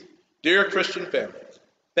reads, "Dear Christian family,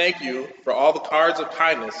 thank you for all the cards of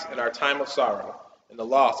kindness in our time of sorrow and the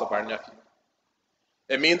loss of our nephew.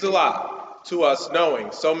 It means a lot to us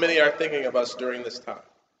knowing so many are thinking of us during this time.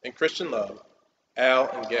 In Christian love, Al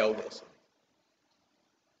and Gail Wilson."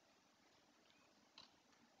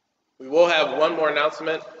 We will have one more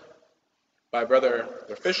announcement by Brother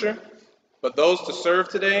Fisher, but those to serve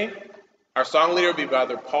today, our song leader will be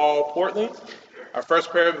Brother Paul Portland. Our first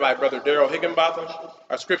prayer will be by Brother Daryl Higginbotham.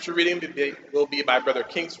 Our scripture reading will be by Brother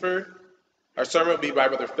Kingsford. Our sermon will be by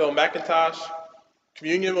Brother Phil McIntosh.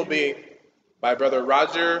 Communion will be by Brother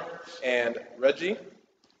Roger and Reggie.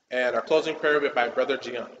 And our closing prayer will be by Brother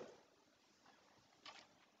Gianni.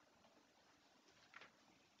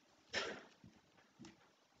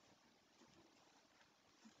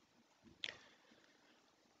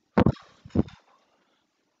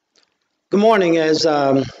 Good morning. As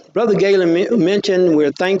Brother Galen mentioned,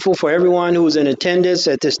 we're thankful for everyone who's in attendance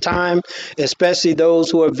at this time, especially those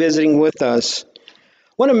who are visiting with us.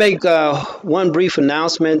 want to make one brief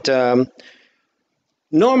announcement.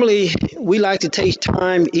 Normally, we like to take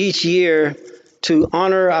time each year to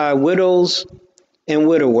honor our widows and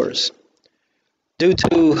widowers. Due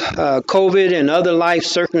to COVID and other life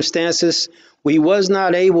circumstances, we was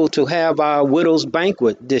not able to have our widows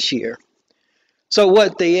banquet this year. So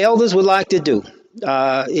what the elders would like to do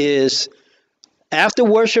is after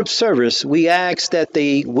worship service, we ask that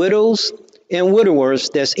the widows and widowers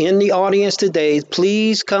that's in the audience today,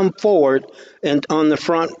 please come forward and on the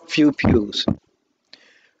front few pews.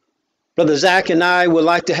 Brother Zach and I would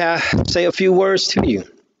like to say a few words to you.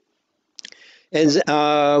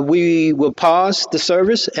 And we will pause the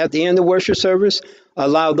service at the end of worship service,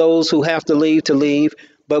 allow those who have to leave.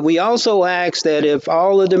 But we also ask that if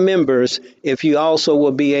all of the members, if you also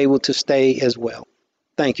will be able to stay as well.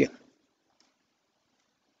 Thank you.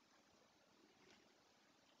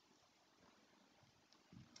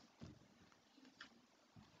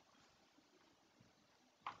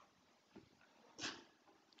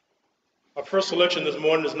 Our first selection this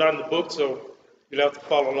morning is not in the book, so you'll have to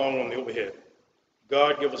follow along on the overhead.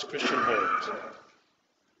 God give us Christian homes.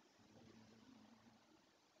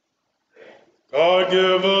 God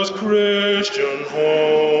give us Christian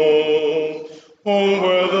homes, home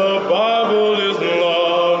where the Bible is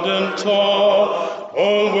loved and taught,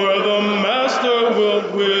 home where the Master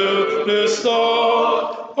will his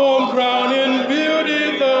thought, home crowned in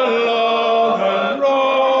beauty, the love and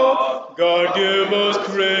wrought. God give us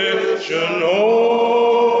Christian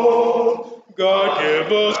home. God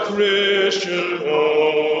give us Christian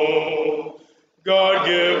home. God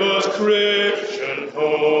give us Christian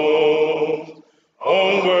home.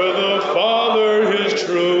 Home where the Father is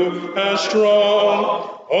true and strong.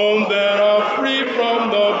 Home that are free from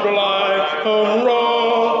the blight of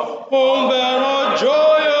wrong. Home that are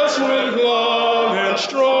joyous with love and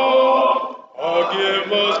strong. Oh,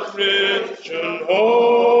 give us Christian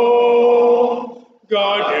home.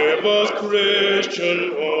 God give us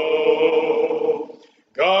Christian home.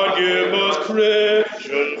 God give us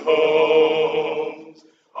Christian homes.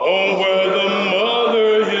 Home where the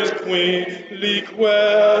mother his queenly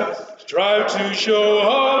quest, strive to show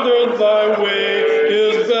others thy way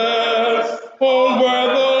is best. Home where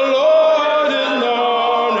the Lord is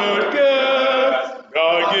honored guest.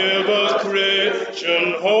 God give us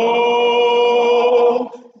Christian home.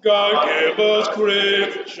 God give us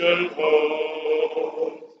Christian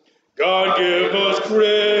home. God give us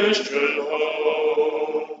Christian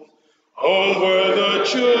home. Home where the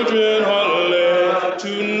children are led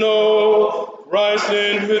to know Christ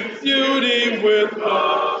in with beauty, with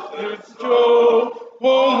love, with joy.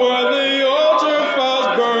 Home where the altar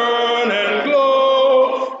fires burn and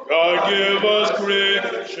glow. God give us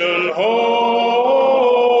Christian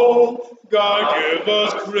home. God give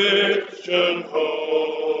us Christian home.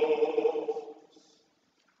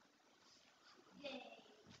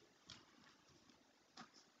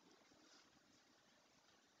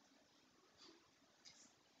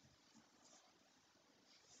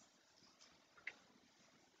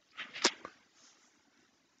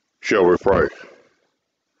 Shall we pray?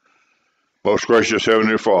 Most gracious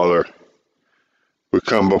Heavenly Father, we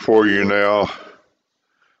come before you now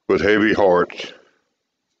with heavy hearts.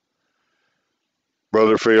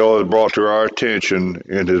 Brother Phil has brought to our attention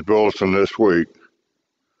in his bulletin this week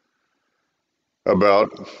about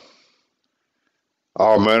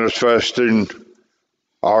our manifesting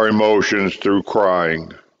our emotions through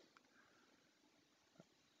crying.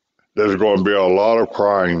 There's going to be a lot of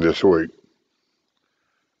crying this week.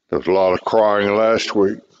 There was a lot of crying last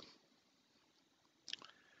week.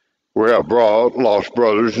 We have lost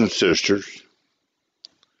brothers and sisters,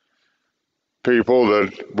 people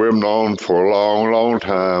that we've known for a long, long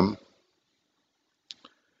time.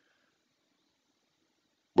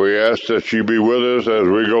 We ask that you be with us as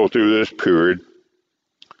we go through this period.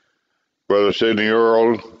 Brother Sidney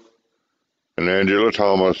Earl and Angela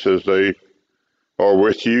Thomas, as they are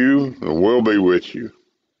with you and will be with you.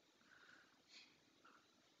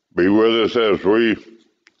 Be with us as we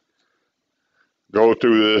go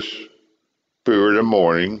through this period of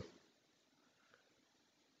mourning,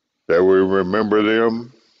 that we remember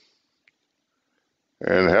them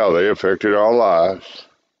and how they affected our lives.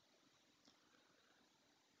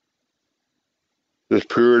 This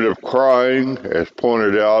period of crying, as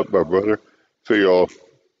pointed out by Brother Phil,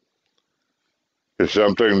 is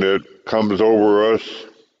something that comes over us.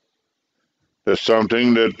 It's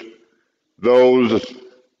something that those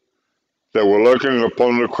that were looking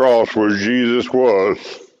upon the cross where Jesus was,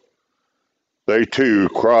 they too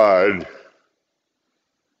cried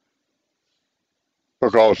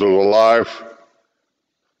because of the life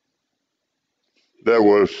that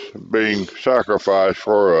was being sacrificed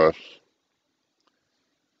for us.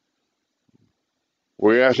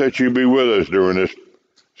 We ask that you be with us during this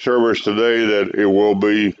service today, that it will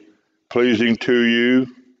be pleasing to you,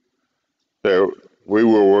 that we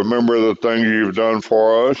will remember the things you've done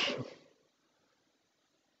for us,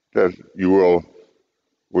 that we will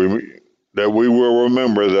remember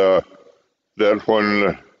that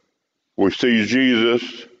when we see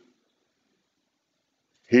Jesus,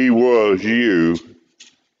 he was you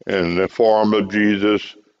in the form of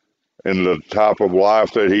Jesus and the type of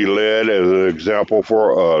life that he led as an example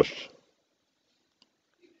for us.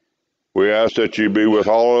 We ask that you be with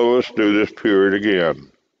all of us through this period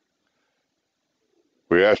again.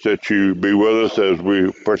 We ask that you be with us as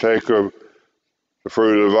we partake of the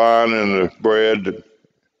fruit of the vine and the bread, the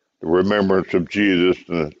remembrance of Jesus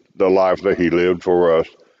and the life that he lived for us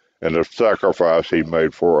and the sacrifice he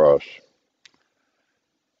made for us.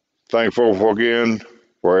 Thankful again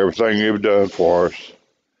for everything you've done for us.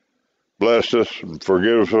 Bless us and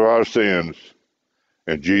forgive us of our sins.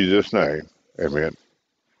 In Jesus' name, amen.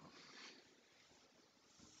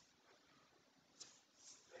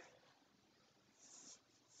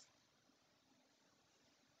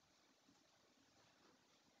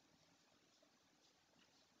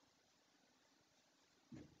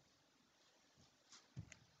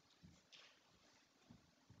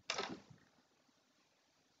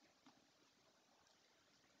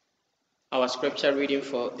 Our scripture reading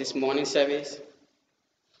for this morning service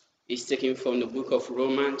is taken from the book of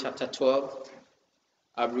Romans, chapter 12.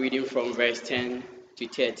 I'm reading from verse 10 to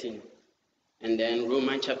 13, and then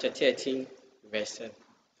Romans chapter 13, verse 7.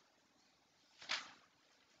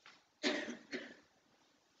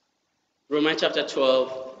 Romans chapter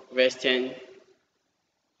 12, verse 10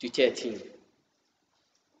 to 13.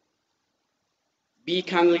 Be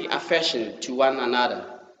kindly affectionate to one another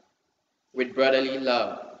with brotherly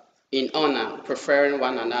love, in honor, preferring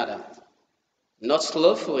one another, not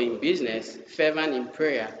slothful in business, fervent in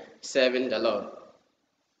prayer, serving the Lord,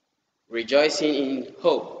 rejoicing in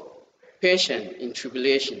hope, patient in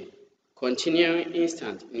tribulation, continuing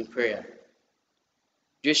instant in prayer,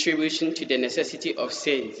 distribution to the necessity of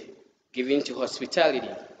saints, giving to hospitality.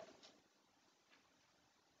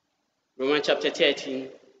 Romans chapter 13,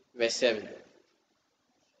 verse 7.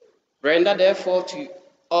 Render therefore to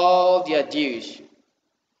all their dues,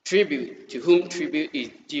 tribute to whom tribute is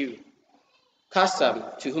due, custom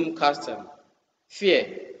to whom custom, fear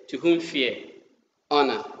to whom fear,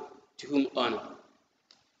 honor to whom honor.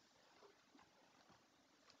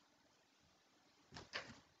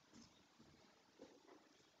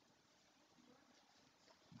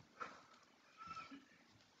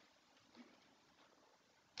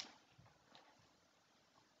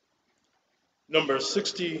 Number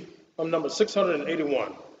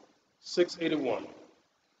 681. 681.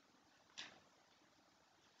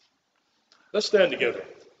 Let's stand together.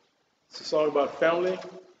 It's a song about family.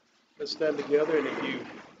 Let's stand together, and if you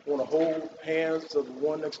want to hold hands of the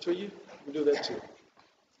one next to you, you can do that too.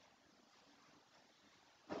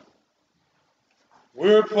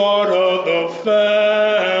 We're part of the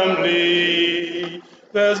family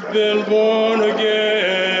that's been born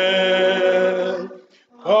again.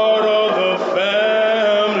 Part of the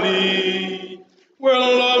family where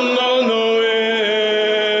love knows no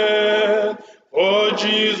end. For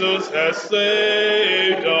Jesus has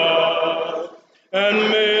saved us and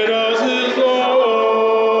made us his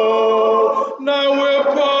own. Now we're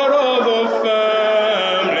part of the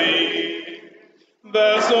family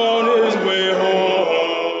that's on his way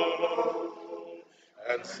home.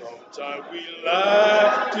 And sometimes we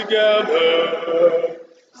laugh together,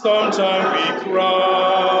 sometimes we cry,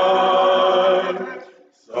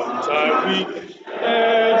 sometimes we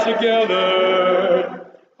share together,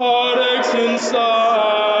 heartaches inside.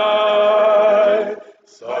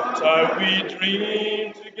 Sometimes we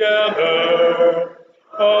dream together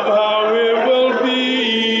of how it will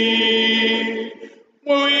be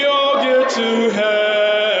when we all get to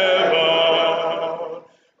heaven,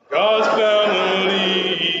 God's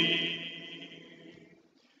family.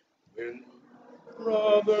 When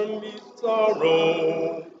brother meets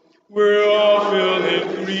sorrow, we're all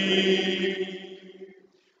feeling grief.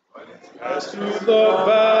 When it's passed through the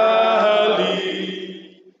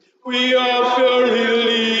valley, we all feel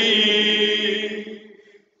relief.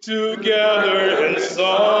 Together in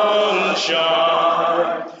sunshine,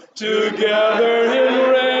 together in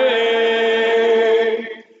rain,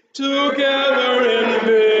 together in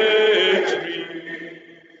victory,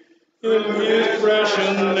 in his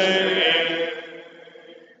precious name.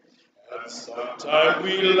 And sometimes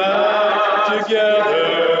we laugh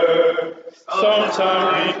together,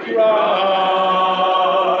 sometimes we cry,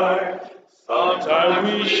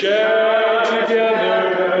 we share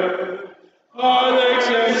together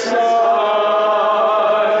heartaches and sighs.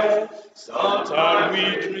 Sometimes we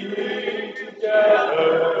dream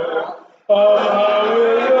together of how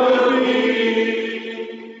it'll be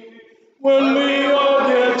when we all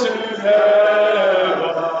get to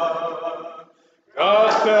heaven,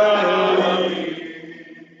 God's family.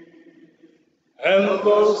 And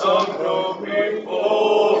though some don't wait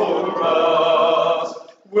for us,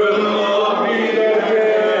 we'll all meet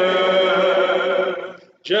again,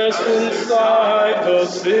 just inside the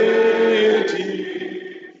city.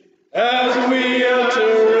 As we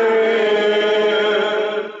enter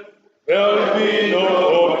in, there'll be no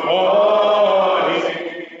more parting.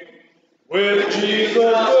 With Jesus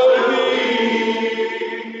we'll be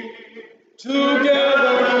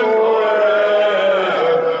together forever,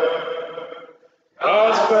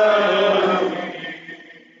 God's family.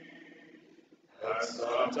 And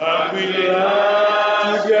sometimes we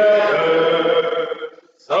laugh together,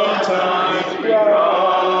 sometimes we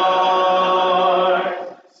cry,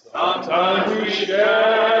 sometimes we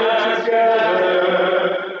share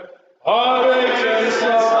together heartaches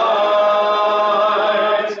and sighs.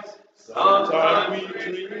 Sometimes we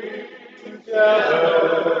dream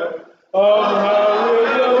together of how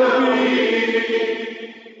it'll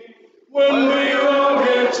be when we all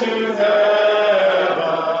get to heaven,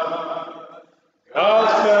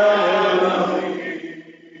 God's family.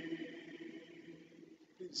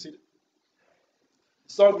 Please be seated.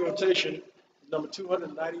 Song rotation number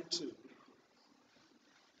 292.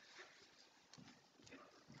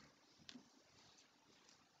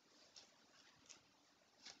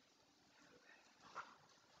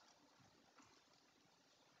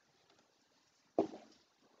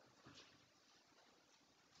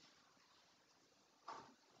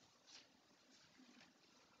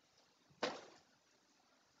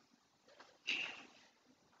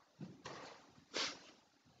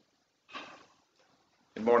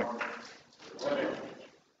 Good morning.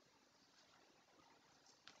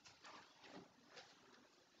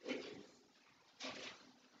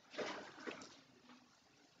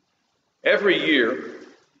 Every year,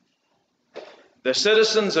 the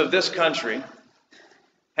citizens of this country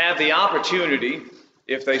have the opportunity,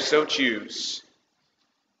 if they so choose,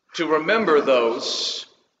 to remember those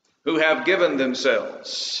who have given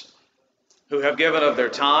themselves, who have given of their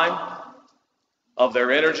time, of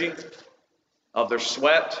their energy, of their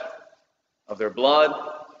sweat, of their blood,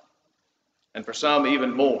 and for some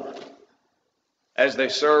even more, as they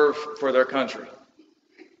serve for their country.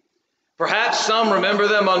 Perhaps some remember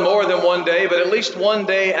them on more than one day, but at least one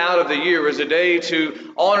day out of the year is a day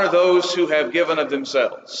to honor those who have given of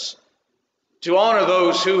themselves, to honor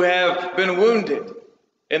those who have been wounded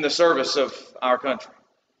in the service of our country,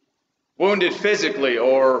 wounded physically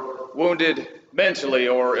or wounded mentally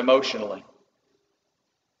or emotionally.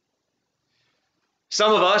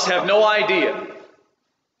 Some of us have no idea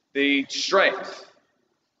the strength,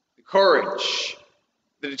 the courage,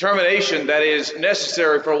 the determination that is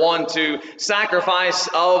necessary for one to sacrifice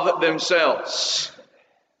of themselves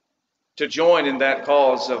to join in that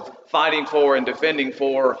cause of fighting for and defending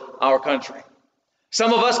for our country.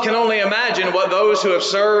 Some of us can only imagine what those who have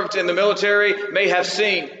served in the military may have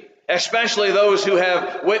seen, especially those who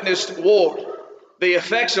have witnessed war, the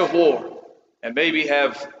effects of war, and maybe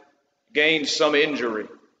have gained some injury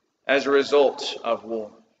as a result of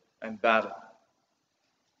war and battle.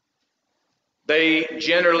 They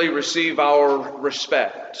generally receive our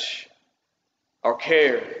respect, our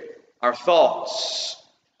care, our thoughts,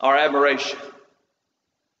 our admiration.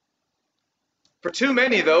 For too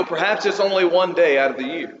many, though, perhaps it's only one day out of the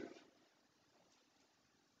year.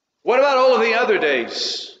 What about all of the other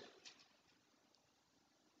days?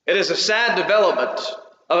 It is a sad development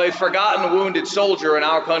of a forgotten wounded soldier in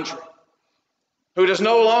our country who does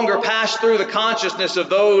no longer pass through the consciousness of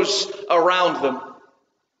those around them.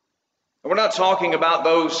 And we're not talking about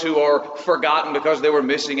those who are forgotten because they were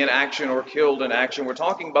missing in action or killed in action. We're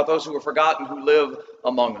talking about those who are forgotten who live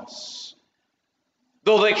among us.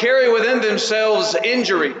 Though they carry within themselves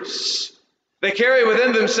injuries, they carry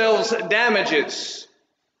within themselves damages,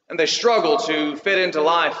 and they struggle to fit into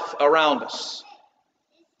life around us.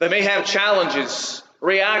 They may have challenges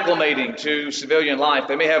reacclimating to civilian life.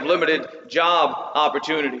 They may have limited job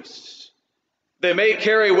opportunities. They may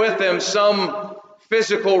carry with them some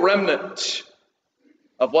physical remnant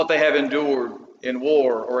of what they have endured in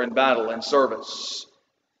war or in battle and service.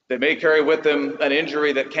 They may carry with them an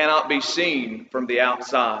injury that cannot be seen from the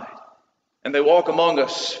outside. And they walk among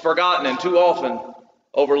us forgotten and too often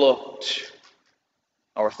overlooked.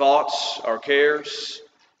 Our thoughts, our cares,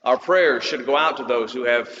 our prayers should go out to those who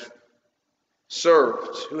have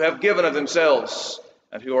served, who have given of themselves,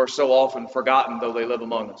 and who are so often forgotten though they live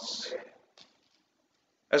among us.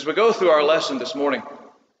 As we go through our lesson this morning,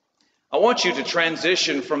 I want you to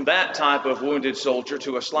transition from that type of wounded soldier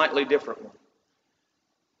to a slightly different one.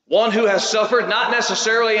 One who has suffered, not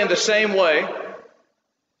necessarily in the same way,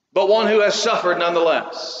 but one who has suffered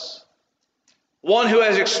nonetheless. One who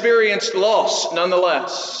has experienced loss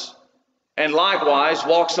nonetheless, and likewise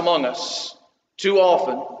walks among us, too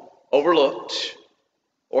often overlooked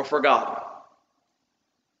or forgotten.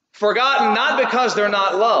 Forgotten not because they're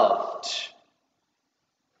not loved,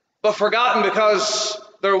 but forgotten because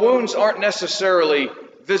their wounds aren't necessarily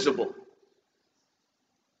visible.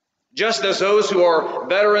 Just as those who are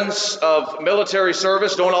veterans of military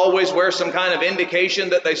service don't always wear some kind of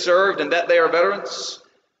indication that they served and that they are veterans,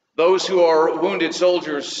 those who are wounded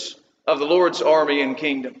soldiers of the Lord's army and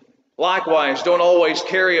kingdom likewise don't always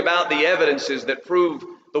carry about the evidences that prove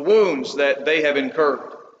the wounds that they have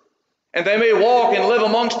incurred. And they may walk and live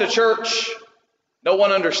amongst the church, no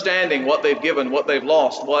one understanding what they've given, what they've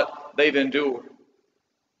lost, what they've endured.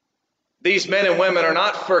 These men and women are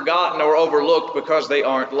not forgotten or overlooked because they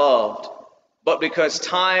aren't loved, but because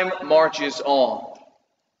time marches on.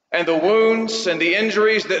 And the wounds and the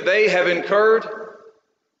injuries that they have incurred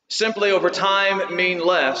simply over time mean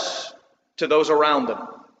less to those around them.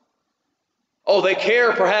 Oh, they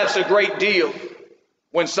care perhaps a great deal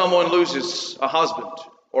when someone loses a husband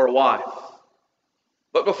or a wife.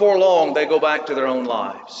 But before long, they go back to their own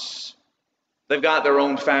lives. They've got their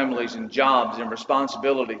own families and jobs and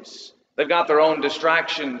responsibilities. They've got their own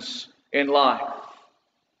distractions in life.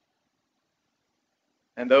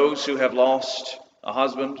 And those who have lost a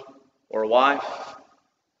husband or a wife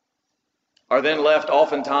are then left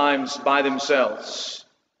oftentimes by themselves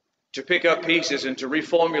to pick up pieces and to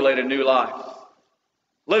reformulate a new life.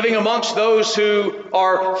 Living amongst those who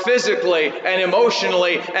are physically and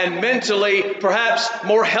emotionally and mentally perhaps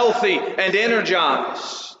more healthy and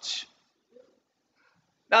energized.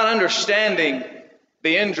 Not understanding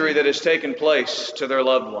the injury that has taken place to their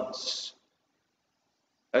loved ones.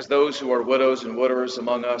 As those who are widows and widowers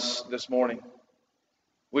among us this morning,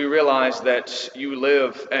 we realize that you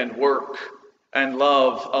live and work and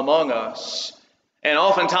love among us. And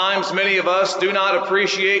oftentimes many of us do not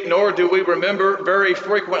appreciate, nor do we remember very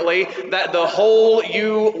frequently, that the whole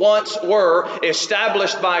you once were,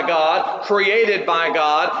 established by God, created by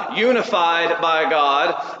God, unified by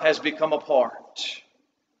God, has become apart.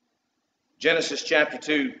 Genesis chapter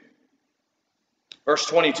 2, verse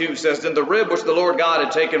 22 says, Then the rib which the Lord God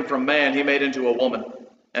had taken from man, he made into a woman,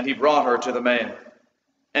 and he brought her to the man.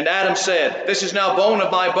 And Adam said, This is now bone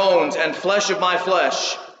of my bones and flesh of my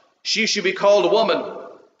flesh. She should be called a woman,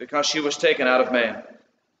 because she was taken out of man.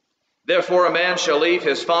 Therefore a man shall leave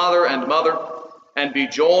his father and mother, and be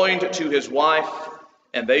joined to his wife,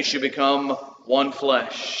 and they shall become one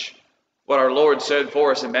flesh. What our Lord said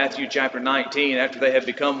for us in Matthew chapter 19, after they had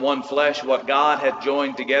become one flesh, what God hath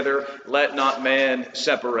joined together, let not man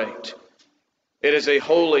separate. It is a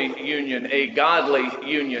holy union, a godly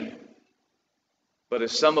union. But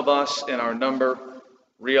as some of us in our number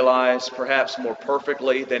realize perhaps more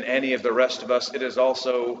perfectly than any of the rest of us, it is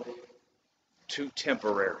also too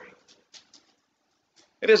temporary.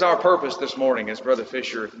 It is our purpose this morning, as Brother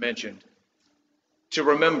Fisher mentioned, to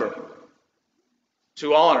remember,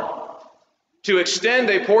 to honor, to extend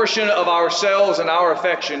a portion of ourselves and our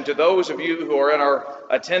affection to those of you who are in our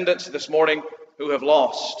attendance this morning who have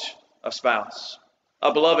lost a spouse,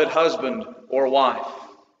 a beloved husband or wife.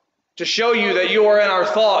 To show you that you are in our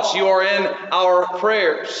thoughts, you are in our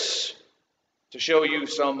prayers, to show you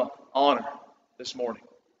some honor this morning.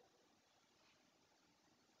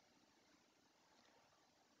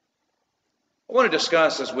 I want to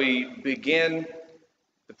discuss as we begin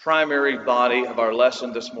the primary body of our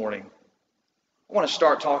lesson this morning, I want to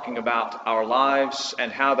start talking about our lives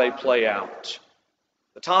and how they play out.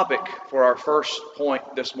 The topic for our first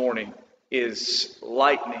point this morning is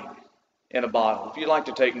lightning in a bottle. If you'd like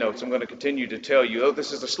to take notes, I'm going to continue to tell you, though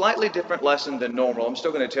this is a slightly different lesson than normal, I'm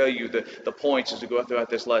still going to tell you the points as we go throughout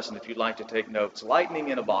this lesson if you'd like to take notes. Lightning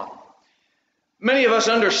in a bottle. Many of us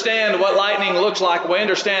understand what lightning looks like. We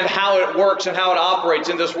understand how it works and how it operates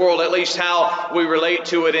in this world, at least how we relate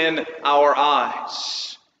to it in our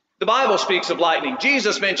eyes. The Bible speaks of lightning.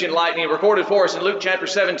 Jesus mentioned lightning, recorded for us in Luke chapter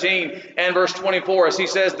 17 and verse 24, as he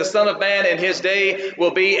says, The Son of Man in his day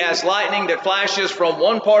will be as lightning that flashes from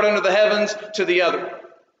one part under the heavens to the other.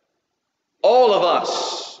 All of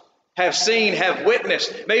us have seen, have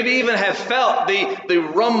witnessed, maybe even have felt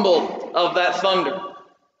the rumble of that thunder.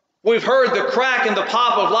 We've heard the crack and the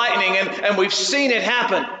pop of lightning, and we've seen it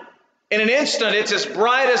happen. In an instant, it's as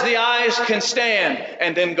bright as the eyes can stand,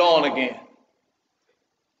 and then gone again.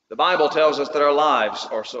 The Bible tells us that our lives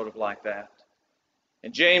are sort of like that.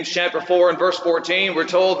 In James chapter 4 and verse 14, we're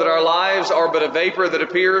told that our lives are but a vapor that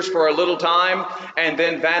appears for a little time and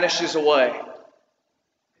then vanishes away.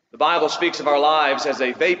 The Bible speaks of our lives as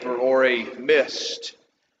a vapor or a mist.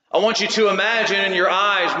 I want you to imagine in your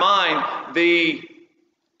mind the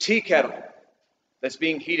tea kettle that's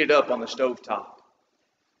being heated up on the stovetop.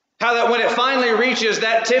 How that when it finally reaches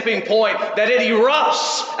that tipping point, that it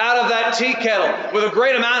erupts out of that tea kettle with a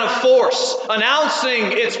great amount of force,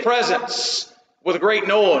 announcing its presence with a great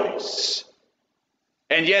noise.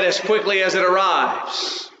 And yet as quickly as it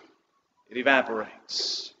arrives, it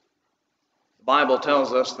evaporates. The Bible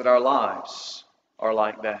tells us that our lives are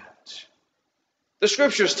like that. The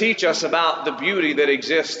Scriptures teach us about the beauty that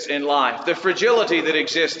exists in life, the fragility that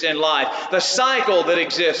exists in life, the cycle that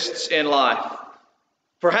exists in life.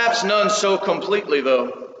 Perhaps none so completely,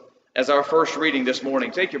 though, as our first reading this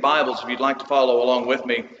morning. Take your Bibles if you'd like to follow along with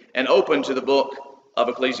me and open to the book of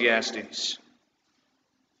Ecclesiastes.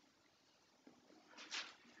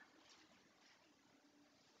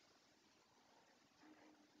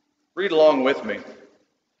 Read along with me.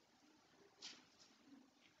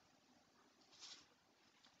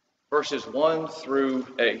 Verses 1 through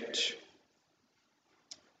 8. If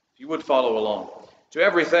you would follow along. To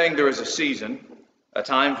everything there is a season, a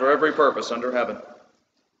time for every purpose under heaven,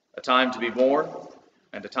 a time to be born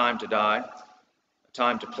and a time to die, a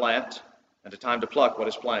time to plant and a time to pluck what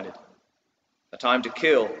is planted, a time to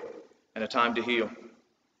kill and a time to heal,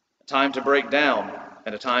 a time to break down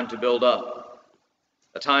and a time to build up,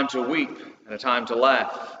 a time to weep and a time to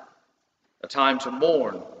laugh, a time to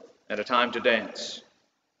mourn and a time to dance,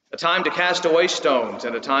 a time to cast away stones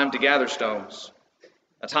and a time to gather stones,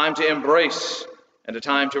 a time to embrace and a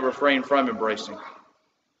time to refrain from embracing,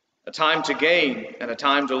 a time to gain and a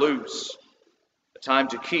time to lose, a time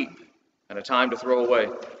to keep and a time to throw away,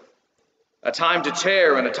 a time to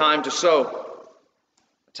tear and a time to sow,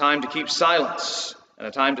 a time to keep silence and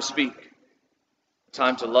a time to speak, a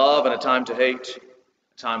time to love and a time to hate,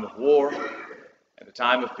 a time of war and a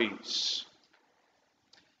time of peace.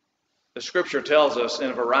 The Scripture tells us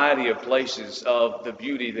in a variety of places of the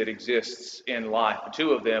beauty that exists in life.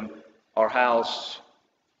 Two of them are housed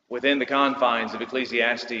within the confines of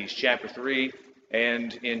Ecclesiastes chapter 3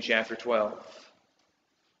 and in chapter 12.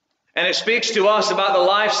 And it speaks to us about the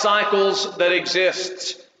life cycles that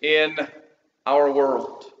exist in our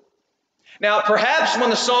world. Now, perhaps when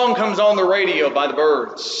the song comes on the radio by the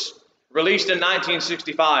Byrds, released in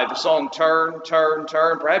 1965, the song Turn, Turn,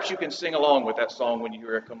 Turn, perhaps you can sing along with that song when you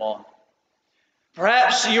hear it come on.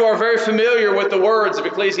 Perhaps you are very familiar with the words of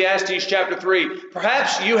Ecclesiastes chapter 3.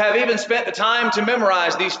 Perhaps you have even spent the time to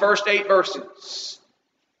memorize these first 8 verses.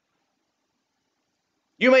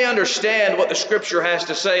 You may understand what the Scripture has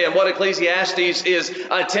to say and what Ecclesiastes is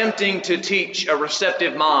attempting to teach a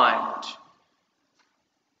receptive mind.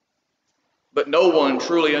 But no one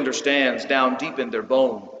truly understands down deep in their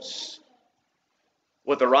bones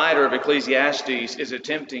what the writer of Ecclesiastes is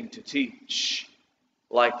attempting to teach,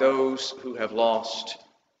 like those who have lost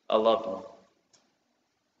a loved one.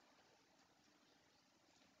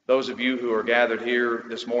 Those of you who are gathered here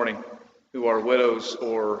this morning who are widows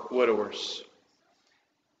or widowers,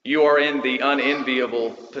 you are in the unenviable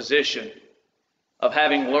position of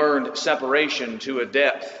having learned separation to a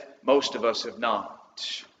depth most of us have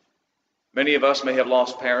not. Many of us may have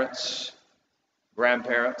lost parents,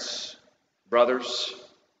 grandparents, brothers,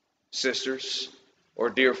 sisters, or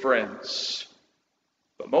dear friends.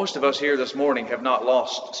 But most of us here this morning have not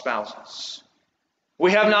lost spouses.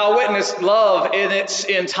 We have not witnessed love in its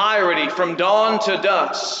entirety from dawn to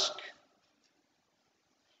dusk.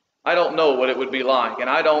 I don't know what it would be like, and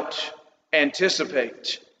I don't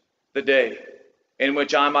anticipate the day in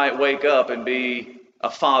which I might wake up and be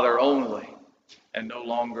a father only and no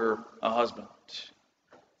longer a husband.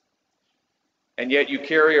 And yet you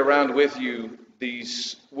carry around with you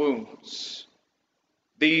these wounds,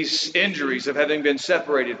 these injuries of having been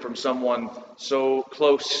separated from someone so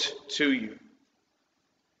close to you.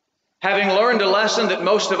 Having learned a lesson that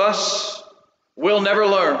most of us will never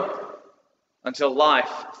learn until life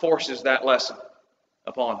forces that lesson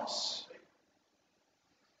upon us.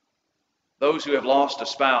 Those who have lost a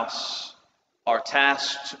spouse are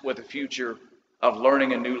tasked with the future of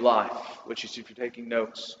learning a new life, which is, if you're taking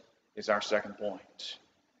notes, is our second point.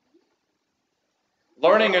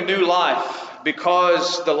 Learning a new life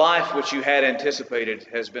because the life which you had anticipated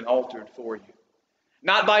has been altered for you.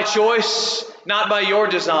 Not by choice, not by your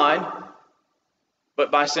design, but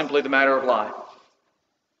by simply the matter of life.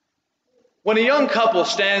 When a young couple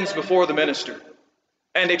stands before the minister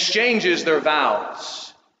and exchanges their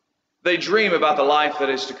vows, they dream about the life that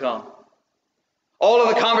is to come. All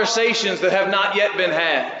of the conversations that have not yet been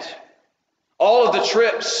had, all of the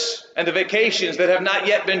trips and the vacations that have not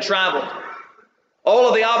yet been traveled, all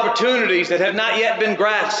of the opportunities that have not yet been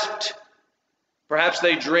grasped. Perhaps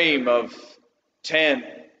they dream of 10,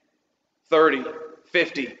 30,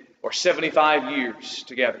 50, or 75 years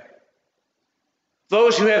together.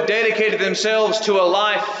 Those who have dedicated themselves to a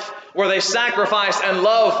life where they sacrifice and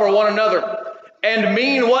love for one another and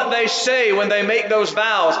mean what they say when they make those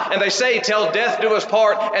vows. And they say, till death do us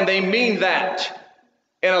part, and they mean that.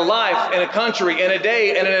 In a life, in a country, in a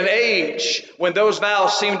day, and in an age when those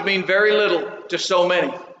vows seem to mean very little to so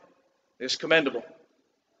many. It's commendable.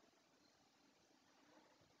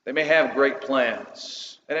 They may have great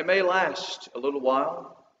plans, and it may last a little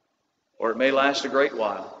while, or it may last a great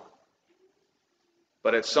while.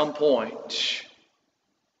 But at some point,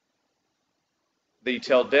 the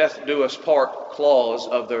till death do us part clause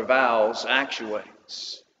of their vows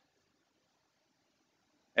actuates.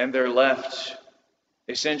 And they're left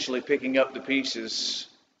essentially picking up the pieces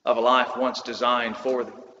of a life once designed for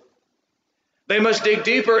them. They must dig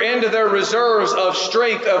deeper into their reserves of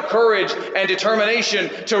strength, of courage, and determination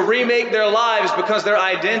to remake their lives because their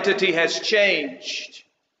identity has changed.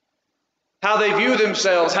 How they view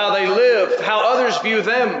themselves, how they live, how others view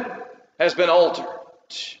them has been altered.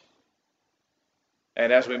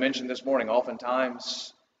 And as we mentioned this morning,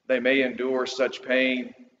 oftentimes they may endure such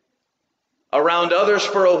pain around others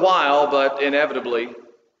for a while, but inevitably,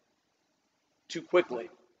 too quickly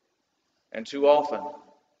and too often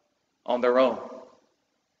on their own.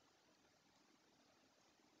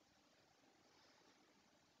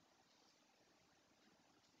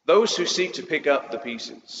 Those who seek to pick up the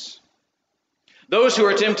pieces, those who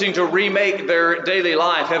are attempting to remake their daily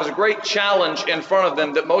life, have a great challenge in front of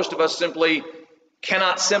them that most of us simply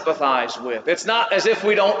cannot sympathize with. It's not as if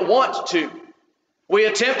we don't want to. We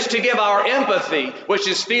attempt to give our empathy, which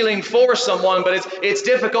is feeling for someone, but it's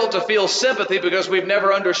difficult to feel sympathy because we've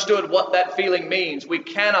never understood what that feeling means. We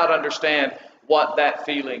cannot understand what that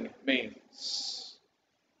feeling means.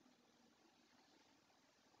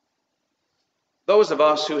 Those of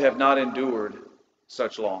us who have not endured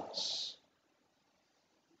such loss,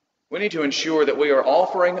 we need to ensure that we are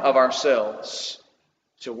offering of ourselves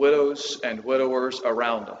to widows and widowers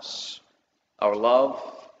around us, our love,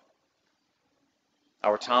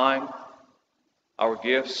 our time, our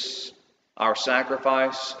gifts, our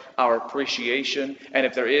sacrifice, our appreciation, and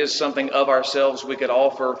if there is something of ourselves we could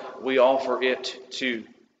offer, we offer it too.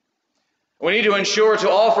 We need to ensure to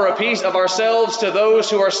offer a piece of ourselves to those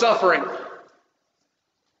who are suffering.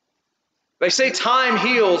 They say time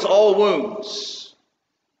heals all wounds,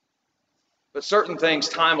 but certain things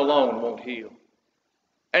time alone won't heal.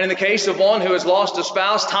 And in the case of one who has lost a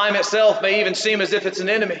spouse, time itself may even seem as if it's an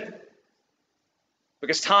enemy,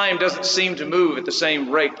 because time doesn't seem to move at the same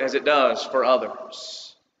rate as it does for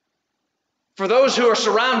others. For those who are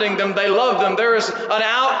surrounding them, they love them. There is an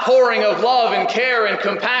outpouring of love and care and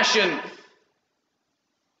compassion.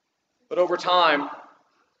 But over time,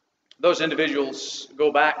 those individuals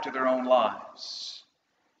go back to their own lives.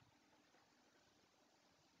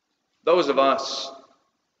 Those of us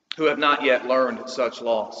who have not yet learned such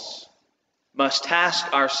loss must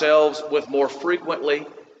task ourselves with more frequently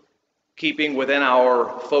keeping within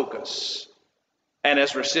our focus, and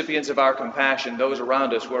as recipients of our compassion, those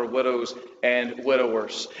around us who are widows and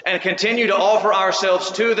widowers, and continue to offer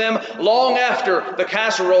ourselves to them long after the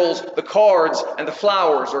casseroles, the cards, and the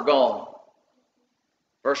flowers are gone.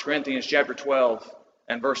 1 Corinthians chapter 12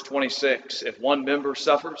 and verse 26, if one member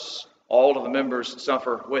suffers, all of the members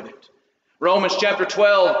suffer with it. Romans chapter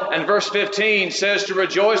 12 and verse 15 says to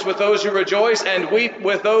rejoice with those who rejoice and weep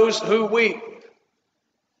with those who weep.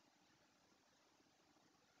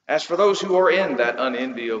 As for those who are in that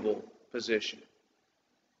unenviable position,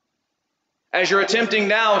 as you're attempting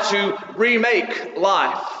now to remake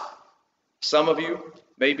life, some of you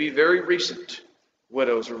may be very recent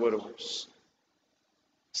widows or widowers.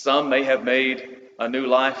 Some may have made a new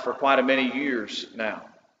life for quite a many years now.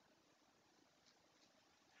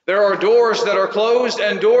 There are doors that are closed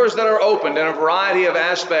and doors that are opened in a variety of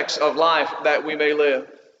aspects of life that we may live.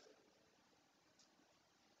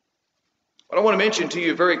 But I want to mention to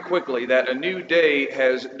you very quickly that a new day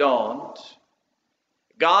has dawned.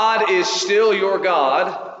 God is still your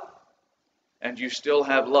God, and you still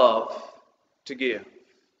have love to give.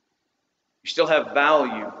 You still have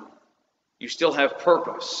value. You still have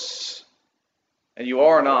purpose, and you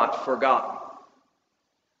are not forgotten.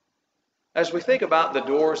 As we think about the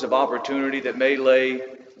doors of opportunity that may lay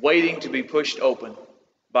waiting to be pushed open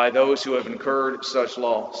by those who have incurred such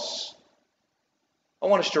loss. I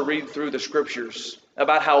want us to read through the scriptures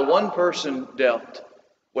about how one person dealt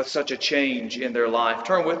with such a change in their life.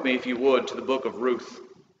 Turn with me, if you would, to the book of Ruth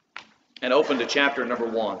and open to chapter number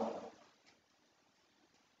 1.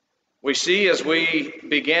 We see, as we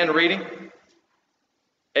began reading,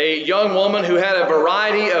 a young woman who had a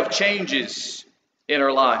variety of changes in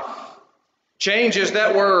her life. Changes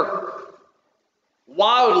that were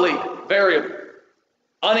wildly variable,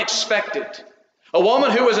 unexpected. A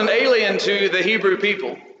woman who was an alien to the Hebrew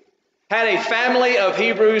people had a family of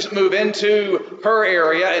Hebrews move into her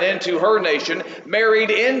area and into her nation, married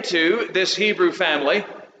into this Hebrew family.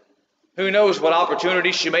 Who knows what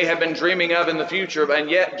opportunities she may have been dreaming of in the future, and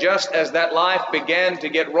yet just as that life began to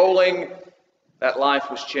get rolling, that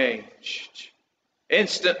life was changed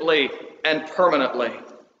instantly and permanently.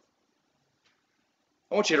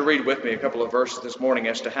 I want you to read with me a couple of verses this morning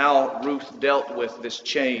as to how Ruth dealt with this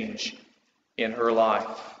change in her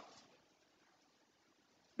life.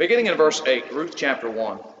 Beginning in verse 8, Ruth chapter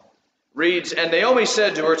 1 reads, "And Naomi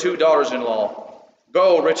said to her 2 daughters-in-law,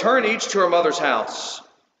 'Go, return each to her mother's house.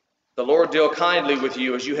 The Lord deal kindly with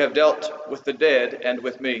you as you have dealt with the dead and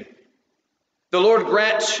with me. The Lord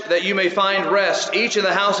grant that you may find rest, each in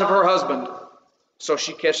the house of her husband.' So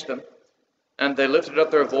she kissed them, and they lifted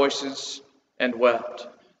up their voices and wept.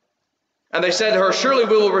 And they said to her, 'Surely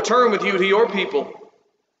we will return with you to your people.'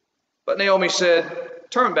 But Naomi said,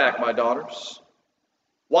 'Turn back, my daughters.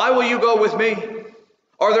 Why will you go with me?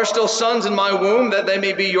 Are there still sons in my womb that they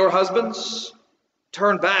may be your husbands?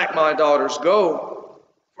 Turn back, my daughters, go,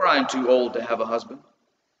 for I am too old to have a husband.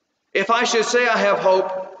 If I should say I have hope,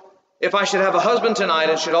 if I should have a husband tonight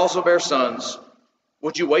and should also bear sons,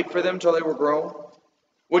 would you wait for them till they were grown?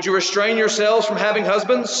 Would you restrain yourselves from having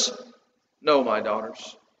husbands? No, my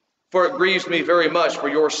daughters, for it grieves me very much for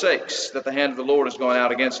your sakes that the hand of the Lord has gone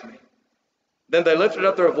out against me.' Then they lifted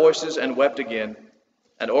up their voices and wept again.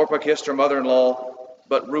 And Orpah kissed her mother-in-law,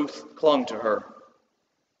 but Ruth clung to her.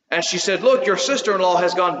 And she said, 'Look, your sister-in-law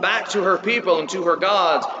has gone back to her people and to her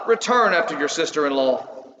gods. Return after your sister-in-law.'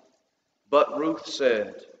 But Ruth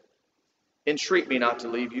said, 'Entreat me not to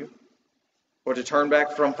leave you, or to turn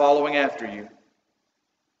back from following after you.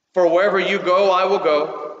 For wherever you go, I will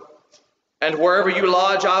go, and wherever you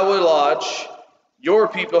lodge, I will lodge. Your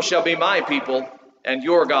people shall be my people, and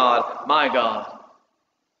your God, my God.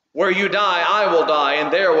 Where you die, I will die,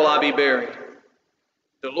 and there will I be buried.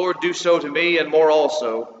 The Lord do so to me, and more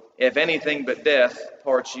also, if anything but death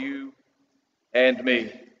parts you and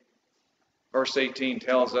me.'" Verse 18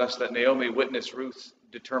 tells us that Naomi witnessed Ruth's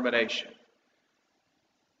determination.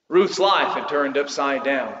 Ruth's life had turned upside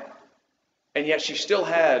down, and yet she still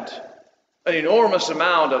had an enormous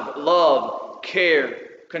amount of love, care,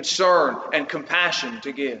 concern, and compassion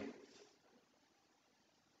to give.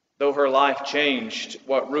 Though her life changed,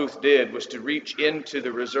 what Ruth did was to reach into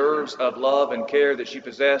the reserves of love and care that she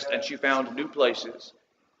possessed, and she found new places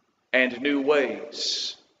and new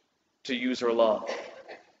ways to use her love.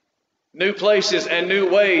 New places and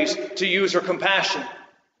new ways to use her compassion.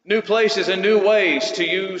 New places and new ways to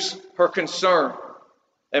use her concern,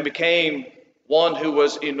 and became one who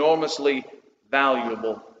was enormously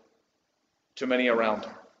valuable to many around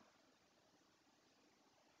her.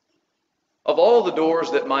 Of all the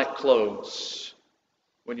doors that might close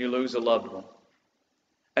when you lose a loved one,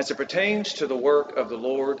 as it pertains to the work of the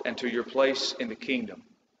Lord and to your place in the kingdom,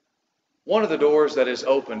 one of the doors that is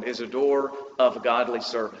opened is a door of godly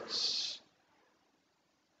service.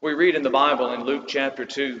 We read in the Bible in Luke chapter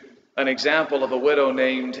 2 an example of a widow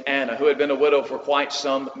named Anna, who had been a widow for quite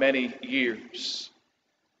some many years.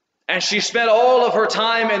 And she spent all of her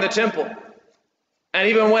time in the temple and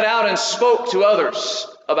even went out and spoke to others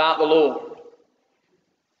about the Lord.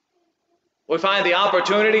 We find the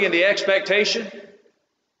opportunity and the expectation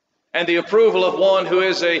and the approval of one who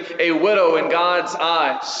is a widow in God's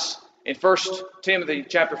eyes in 1 Timothy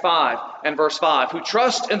chapter 5 and verse 5, who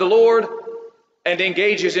trusts in the Lord and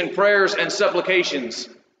engages in prayers and supplications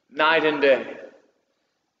night and day.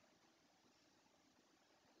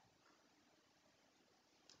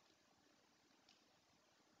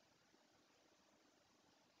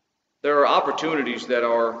 There are opportunities that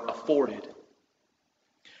are afforded.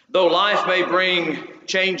 Though life may bring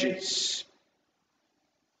changes,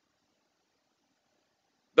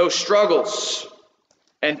 though struggles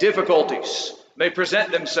and difficulties may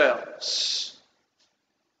present themselves,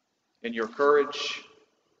 in your courage,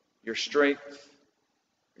 your strength,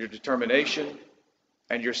 your determination,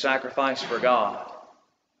 and your sacrifice for God,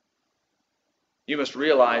 you must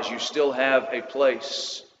realize you still have a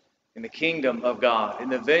place in the kingdom of God, in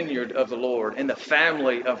the vineyard of the Lord, in the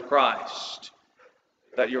family of Christ,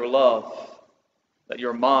 that your love, that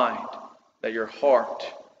your mind, that your heart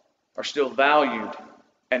are still valued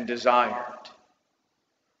and desired.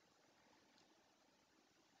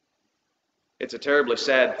 It's a terribly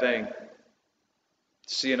sad thing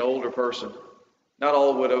to see an older person. Not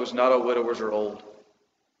all widows, not all widowers are old.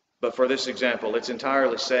 But for this example, it's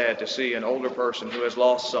entirely sad to see an older person who has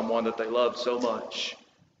lost someone that they loved so much,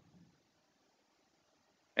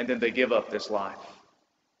 and then they give up this life.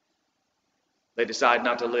 They decide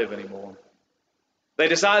not to live anymore. They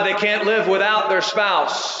decide they can't live without their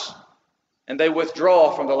spouse, and they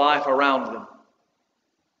withdraw from the life around them.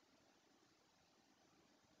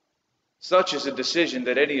 Such is a decision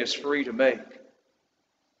that any is free to make,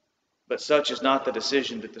 but such is not the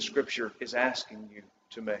decision that the Scripture is asking you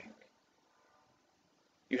to make.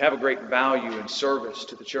 You have a great value and service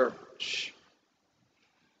to the church.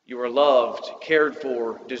 You are loved, cared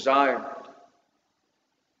for, desired.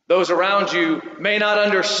 Those around you may not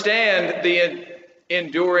understand the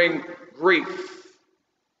enduring grief,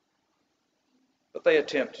 but they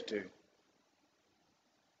attempt to.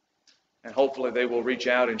 And hopefully they will reach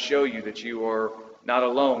out and show you that you are not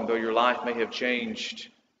alone, though your life may have changed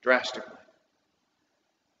drastically.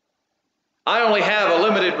 I only have a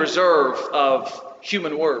limited reserve of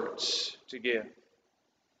human words to give.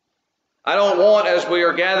 I don't want, as we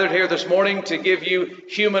are gathered here this morning, to give you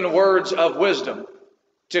human words of wisdom,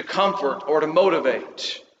 to comfort or to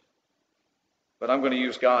motivate. But I'm going to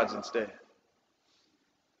use God's instead.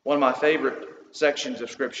 One of my favorite sections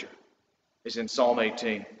of Scripture is in Psalm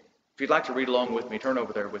 18. If you'd like to read along with me, turn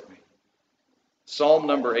over there with me. Psalm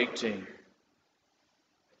number 18.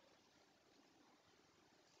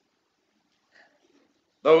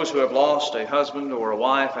 Those who have lost a husband or a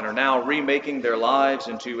wife and are now remaking their lives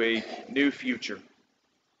into a new future.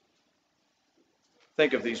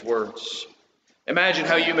 Think of these words. Imagine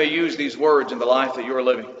how you may use these words in the life that you are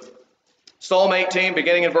living. Psalm 18,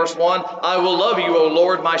 beginning in verse 1, I will love you, O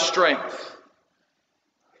Lord, my strength.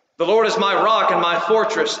 The Lord is my rock and my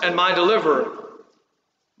fortress and my deliverer,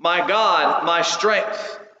 my God, my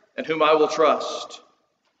strength, in whom I will trust,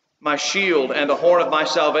 my shield and the horn of my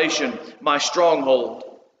salvation, my stronghold.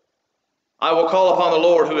 I will call upon the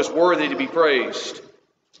Lord who is worthy to be praised.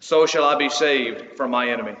 So shall I be saved from my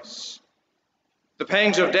enemies. The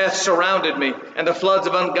pangs of death surrounded me, and the floods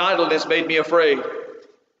of ungodliness made me afraid.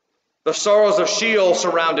 The sorrows of Sheol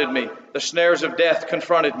surrounded me. The snares of death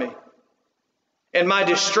confronted me. In my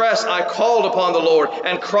distress I called upon the Lord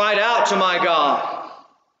and cried out to my God.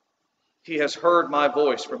 He has heard my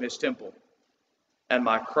voice from his temple, and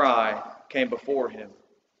my cry came before him,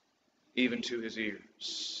 even to his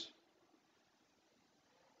ears.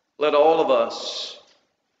 Let all of us,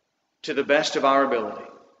 to the best of our ability,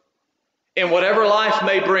 in whatever life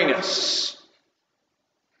may bring us,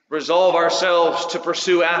 resolve ourselves to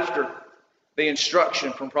pursue after the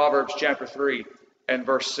instruction from Proverbs chapter 3 and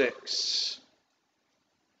verse 6.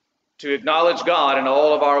 To acknowledge God in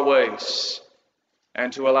all of our ways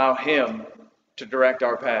and to allow Him to direct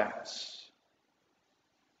our paths.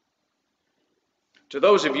 To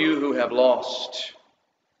those of you who have lost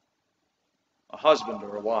a husband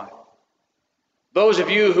or a wife, those of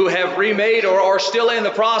you who have remade or are still in the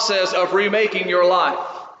process of remaking your life,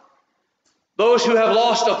 those who have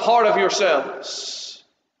lost a part of yourselves,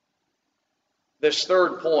 this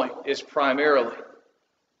third point is primarily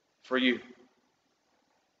for you.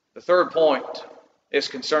 The third point is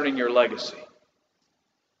concerning your legacy.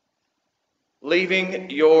 Leaving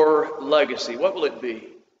your legacy. What will it be?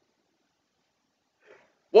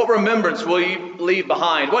 What remembrance will you leave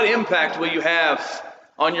behind? What impact will you have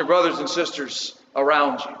on your brothers and sisters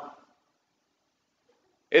around you?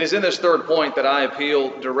 It is in this third point that I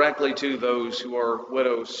appeal directly to those who are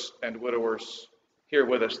widows and widowers here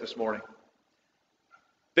with us this morning.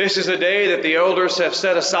 This is a day that the elders have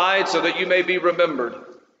set aside so that you may be remembered,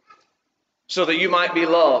 so that you might be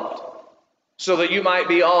loved, so that you might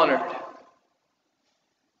be honored.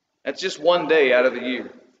 That's just one day out of the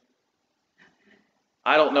year.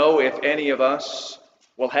 I don't know if any of us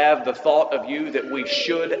will have the thought of you that we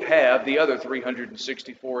should have the other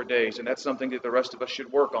 364 days, and that's something that the rest of us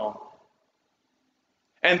should work on.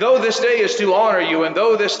 And though this day is to honor you, and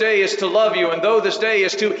though this day is to love you, and though this day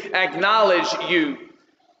is to acknowledge you,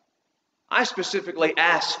 I specifically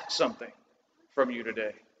ask something from you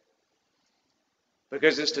today.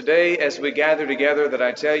 Because it's today, as we gather together, that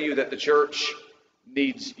I tell you that the church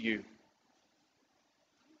needs you.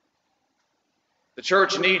 The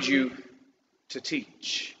church needs you to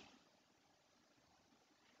teach.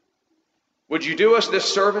 Would you do us this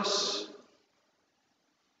service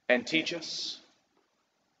and teach us.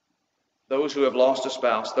 Those who have lost a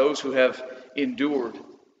spouse, those who have endured,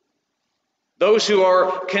 those who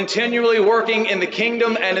are continually working in the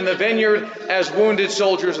kingdom and in the vineyard as wounded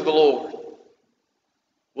soldiers of the Lord.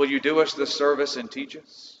 Will you do us this service and teach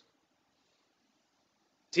us?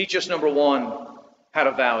 Teach us, number one, how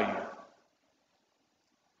to value.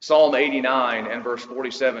 Psalm 89 and verse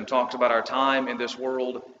 47 talks about our time in this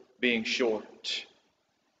world being short.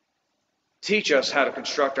 Teach us how to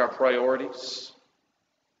construct our priorities.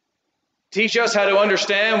 Teach us how to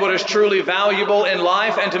understand what is truly valuable in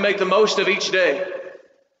life and to make the most of each day.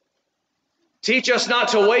 Teach us not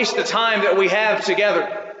to waste the time that we have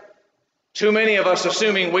together. Too many of us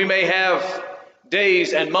assuming we may have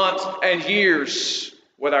days and months and years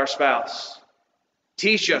with our spouse.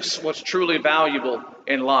 Teach us what's truly valuable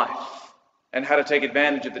in life and how to take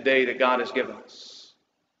advantage of the day that God has given us.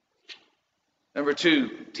 Number two,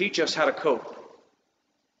 teach us how to cope.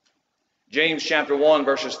 James chapter 1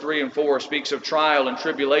 verses 3 and 4 speaks of trial and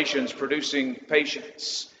tribulations producing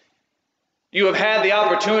patience. You have had the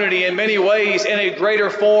opportunity in many ways in a greater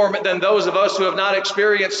form than those of us who have not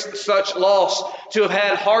experienced such loss to have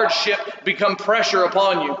had hardship become pressure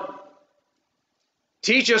upon you.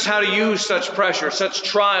 Teach us how to use such pressure, such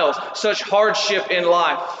trials, such hardship in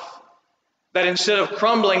life, that instead of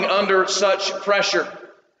crumbling under such pressure,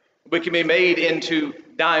 we can be made into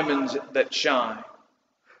diamonds that shine.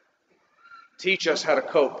 Teach us how to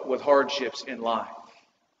cope with hardships in life.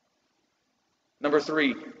 Number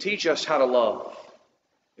three, teach us how to love.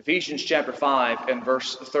 Ephesians chapter 5 and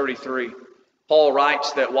verse 33. Paul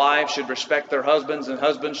writes that wives should respect their husbands and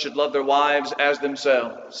husbands should love their wives as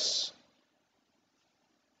themselves.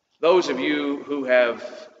 Those of you who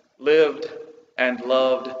have lived and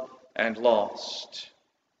loved and lost,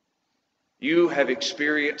 you have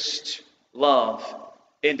experienced love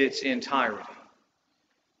in its entirety.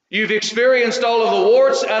 You've experienced all of the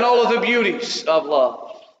warts and all of the beauties of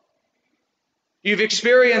love. You've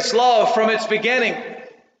experienced love from its beginning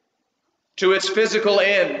to its physical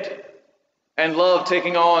end, and love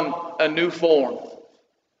taking on a new form.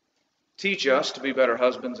 Teach us to be better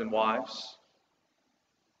husbands and wives.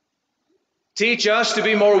 Teach us to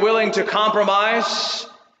be more willing to compromise,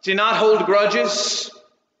 to not hold grudges,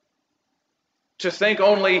 to think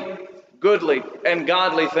only goodly and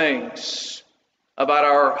godly things about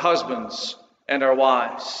our husbands and our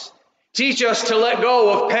wives. Teach us to let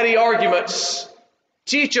go of petty arguments.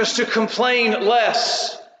 Teach us to complain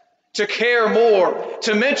less, to care more,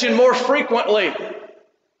 to mention more frequently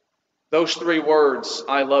those three words,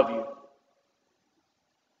 I love you.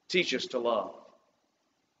 Teach us to love.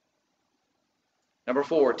 Number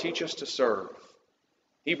four, teach us to serve.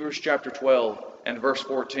 Hebrews chapter 12 and verse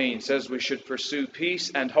 14 says we should pursue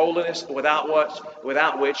peace and holiness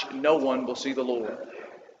without which no one will see the Lord.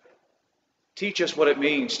 Teach us what it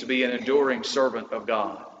means to be an enduring servant of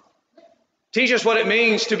God. Teach us what it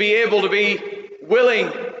means to be able to be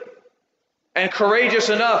willing and courageous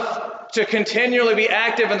enough to continually be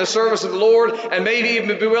active in the service of the Lord and maybe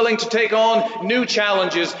even be willing to take on new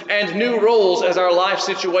challenges and new roles as our life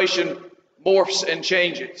situation morphs and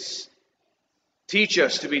changes. Teach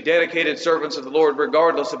us to be dedicated servants of the Lord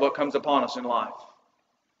regardless of what comes upon us in life.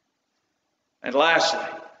 And lastly,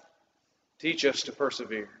 teach us to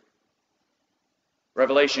persevere.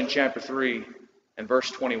 Revelation chapter 3 and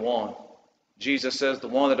verse 21. Jesus says the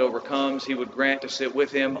one that overcomes, he would grant to sit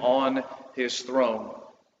with him on his throne.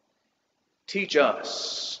 Teach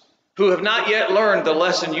us, who have not yet learned the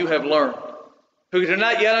lesson you have learned, who do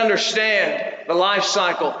not yet understand the life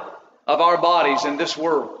cycle of our bodies in this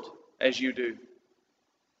world as you do.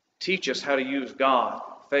 Teach us how to use God,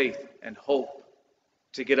 faith, and hope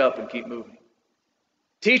to get up and keep moving.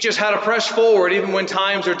 Teach us how to press forward even when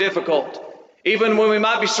times are difficult, even when we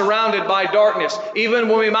might be surrounded by darkness, even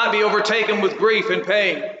when we might be overtaken with grief and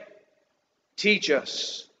pain. Teach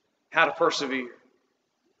us how to persevere.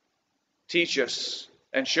 Teach us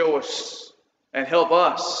and show us and help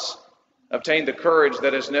us obtain the courage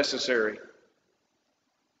that is necessary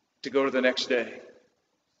to go to the next day.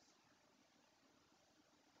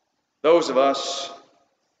 Those of us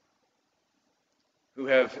who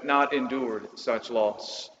have not endured such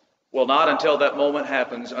loss will not, until that moment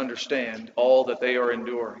happens, understand all that they are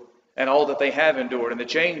enduring and all that they have endured and the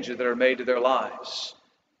changes that are made to their lives.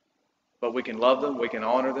 But we can love them, we can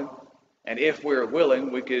honor them, and if we're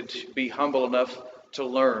willing, we could be humble enough to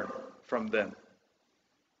learn from them.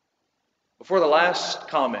 Before the last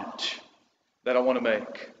comment that I want to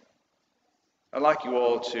make, I'd like you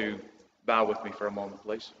all to bow with me for a moment,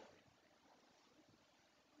 please.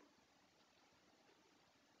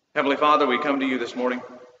 Heavenly Father, we come to you this morning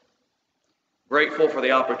Grateful for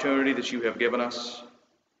the opportunity that you have given us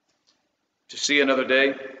to see another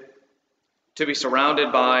day, to be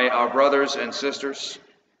surrounded by our brothers and sisters,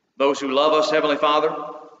 those who love us, Heavenly Father,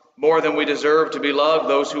 more than we deserve to be loved,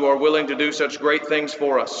 those who are willing to do such great things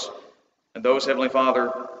for us, and those, Heavenly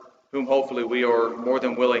Father, whom hopefully we are more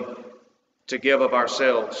than willing to give of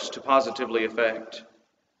ourselves to positively affect.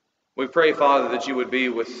 We pray, Father, that you would be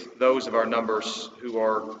with those of our numbers who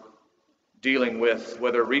are dealing with,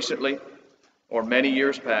 whether recently or many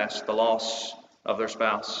years past, the loss of their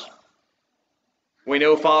spouse. We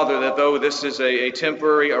know, Father, that though this is a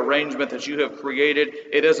temporary arrangement that you have created,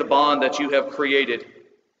 it is a bond that you have created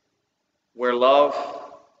where love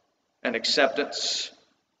and acceptance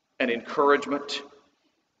and encouragement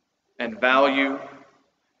and value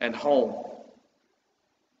and home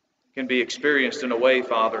can be experienced in a way,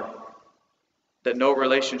 Father, that no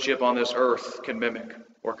relationship on this earth can mimic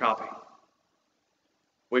or copy.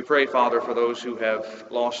 We pray, Father, for those who have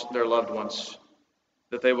lost their loved ones,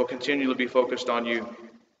 that they will continually be focused on you.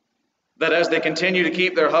 That as they continue to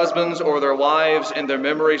keep their husbands or their wives in their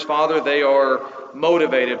memories, Father, they are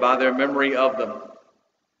motivated by their memory of them.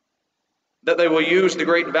 That they will use the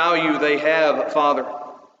great value they have, Father,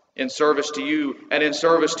 in service to you and in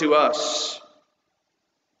service to us.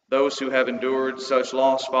 Those who have endured such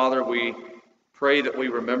loss, Father, we pray that we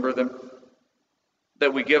remember them,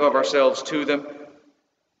 that we give of ourselves to them,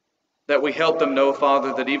 that we help them know,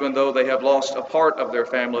 Father, that even though they have lost a part of their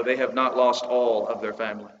family, they have not lost all of their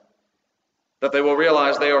family. That they will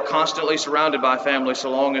realize they are constantly surrounded by family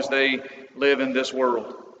so long as they live in this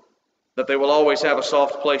world. That they will always have a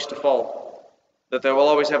soft place to fall. That they will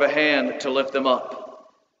always have a hand to lift them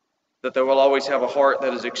up. That they will always have a heart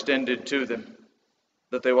that is extended to them.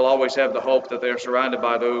 That they will always have the hope that they are surrounded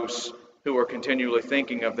by those who are continually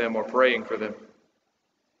thinking of them or praying for them.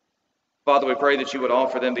 Father, we pray that you would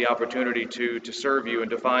offer them the opportunity to serve you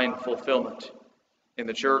and to find fulfillment in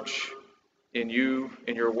the church, in you,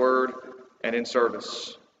 in your word, and in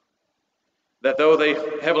service. That though they,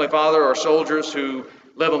 Heavenly Father, are soldiers who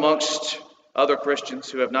live amongst other Christians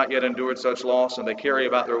who have not yet endured such loss, and they carry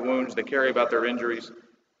about their wounds, they carry about their injuries,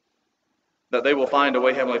 that they will find a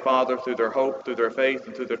way, Heavenly Father, through their hope, through their faith,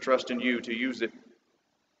 and through their trust in you to use it,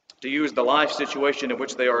 to use the life situation in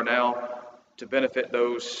which they are now to benefit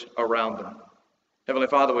those around them. Heavenly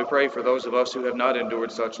Father, we pray for those of us who have not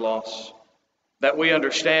endured such loss, that we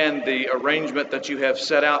understand the arrangement that you have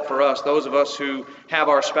set out for us, those of us who have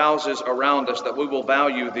our spouses around us, that we will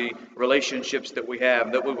value the relationships that we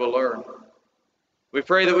have, that we will learn. We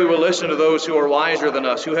pray that we will listen to those who are wiser than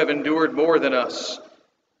us, who have endured more than us.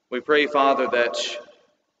 We pray, Father, that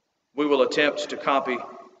we will attempt to copy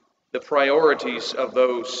the priorities of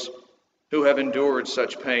those who have endured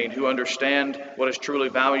such pain, who understand what is truly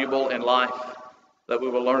valuable in life, that we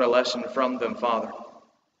will learn a lesson from them, Father.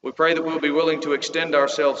 We pray that we will be willing to extend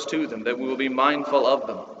ourselves to them, that we will be mindful of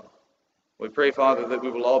them. We pray, Father, that we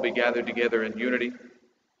will all be gathered together in unity,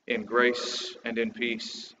 in grace, and in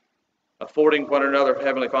peace, affording one another,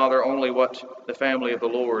 Heavenly Father, only what the family of the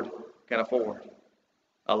Lord can afford.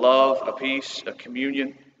 A love, a peace, a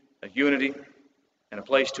communion, a unity, and a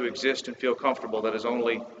place to exist and feel comfortable that is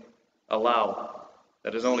only allowed,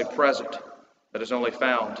 that is only present, that is only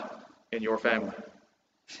found in your family.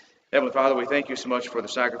 Heavenly Father, we thank you so much for the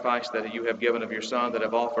sacrifice that you have given of your Son, that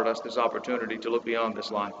have offered us this opportunity to look beyond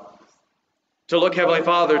this life. To look, Heavenly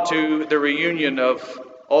Father, to the reunion of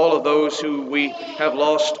all of those who we have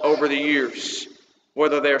lost over the years,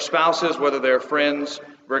 whether they are spouses, whether they are friends,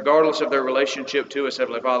 regardless of their relationship to us,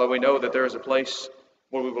 Heavenly Father, we know that there is a place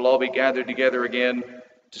where we will all be gathered together again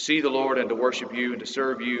to see the Lord and to worship you and to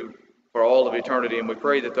serve you for all of eternity. And we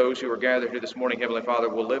pray that those who are gathered here this morning, Heavenly Father,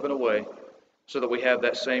 will live in a way so that we have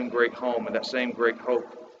that same great home and that same great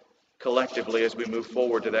hope collectively as we move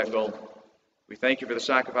forward to that goal. We thank you for the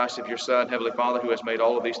sacrifice of your Son, Heavenly Father, who has made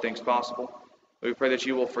all of these things possible. We pray that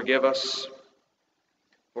you will forgive us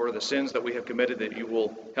for the sins that we have committed, that you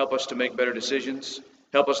will help us to make better decisions,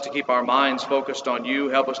 help us to keep our minds focused on you,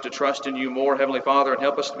 help us to trust in you more, Heavenly Father, and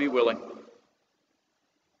help us to be willing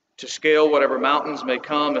to scale whatever mountains may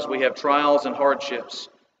come as we have trials and hardships,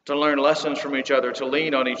 to learn lessons from each other, to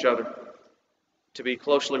lean on each other, to be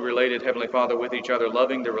closely related, Heavenly Father, with each other,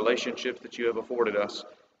 loving the relationships that you have afforded us,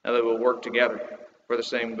 and that we'll work together for the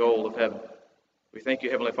same goal of heaven. We thank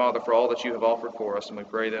you, Heavenly Father, for all that you have offered for us, and we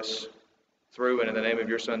pray this through and in the name of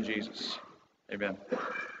your Son, Jesus. Amen.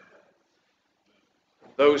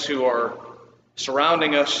 Those who are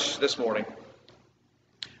surrounding us this morning,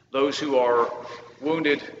 those who are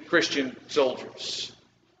wounded Christian soldiers,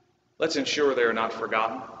 let's ensure they are not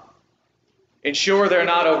forgotten. Ensure they're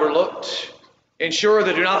not overlooked. Ensure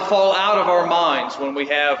that do not fall out of our minds when we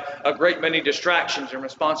have a great many distractions and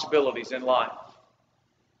responsibilities in life.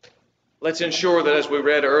 Let's ensure that, as we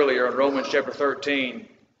read earlier in Romans chapter 13,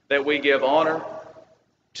 that we give honor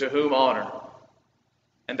to whom honor,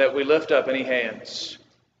 and that we lift up any hands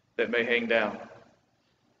that may hang down.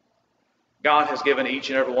 God has given each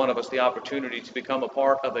and every one of us the opportunity to become a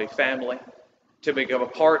part of a family, to become a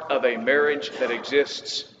part of a marriage that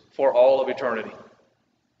exists for all of eternity.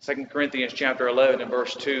 2 Corinthians chapter 11 and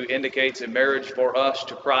verse 2 indicates a marriage for us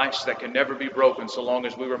to Christ that can never be broken so long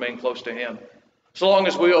as we remain close to Him. So long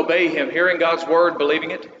as we obey Him, hearing God's word, believing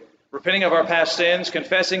it, repenting of our past sins,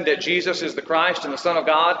 confessing that Jesus is the Christ and the Son of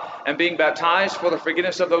God, and being baptized for the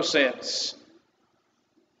forgiveness of those sins.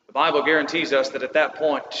 The Bible guarantees us that at that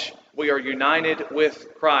point, we are united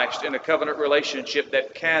with Christ in a covenant relationship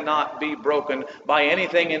that cannot be broken by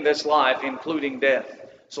anything in this life, including death,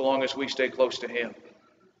 so long as we stay close to Him.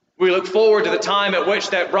 We look forward to the time at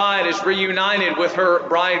which that bride is reunited with her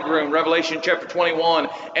bridegroom, Revelation chapter 21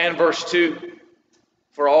 and verse 2,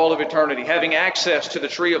 for all of eternity, having access to the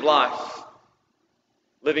tree of life,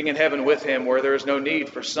 living in heaven with Him where there is no need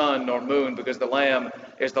for sun nor moon because the Lamb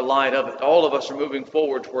is the light of it. All of us are moving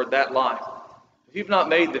forward toward that life. If you've not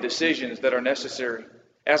made the decisions that are necessary,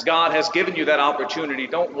 as God has given you that opportunity,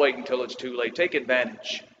 don't wait until it's too late. Take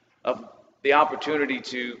advantage of the opportunity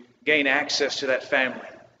to gain access to that family,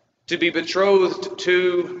 to be betrothed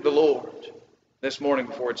to the Lord this morning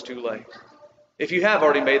before it's too late. If you have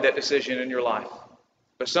already made that decision in your life,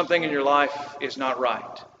 but something in your life is not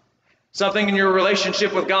right, something in your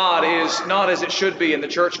relationship with God is not as it should be, and the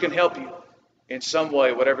church can help you in some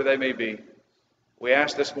way, whatever they may be, we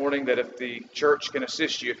ask this morning that if the church can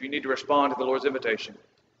assist you, if you need to respond to the Lord's invitation,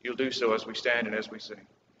 you'll do so as we stand and as we sing.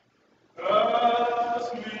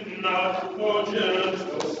 Ask me not for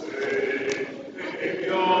gentle Savior,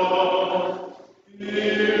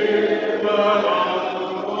 hear my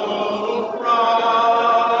humble cry.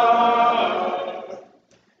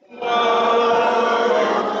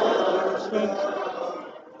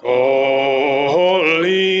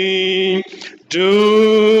 Calling,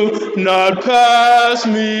 do not pass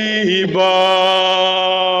me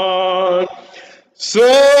by.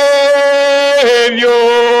 Savior,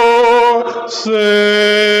 Savior,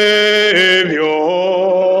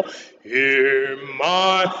 hear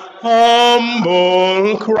my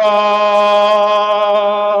humble cry.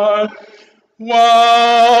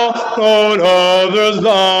 While on others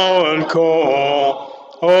thou art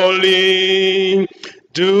calling,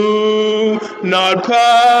 do not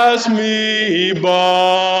pass me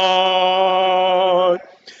by.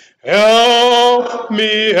 Help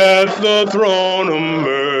me at the throne of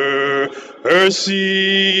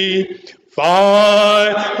mercy,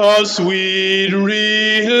 find a sweet relief.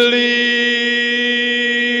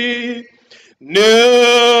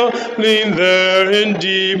 Kneeling there in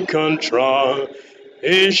deep contrition,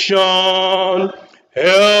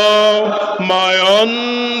 help my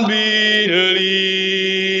unbelief.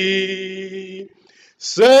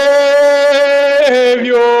 Savior,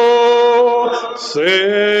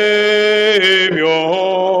 Savior,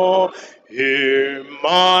 hear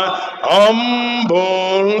my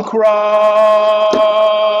humble cry.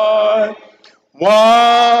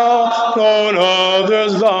 While on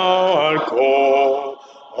others thou art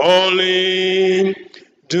calling,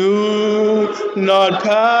 do not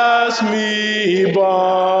pass me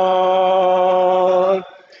by.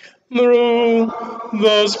 Through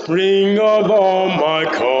the spring of all my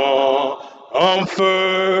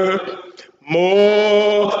comfort,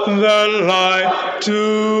 more than life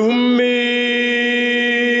to me.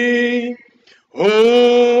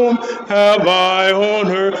 Whom have I on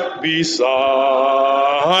earth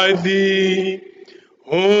beside thee?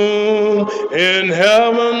 Whom in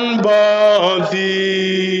heaven but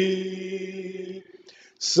thee?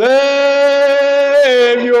 Savior,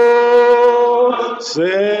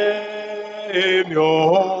 Savior,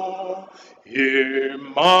 hear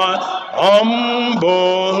my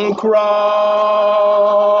humble cry.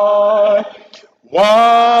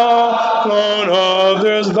 While on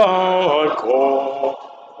others thou art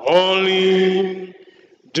calling,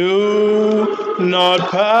 do not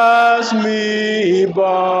pass me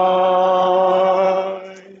by.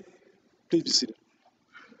 Please be seated.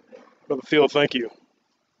 Brother Phil, thank you.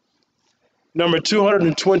 Number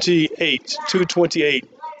 228.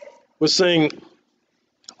 We're saying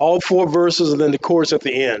all four verses and then the chorus at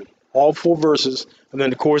the end. All four verses and then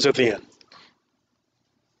the chorus at the end.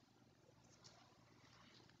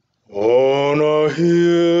 On a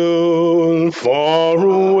hill far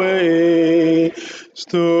away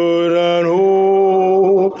stood an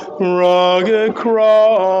old rugged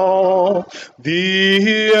cross,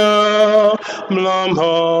 the emblem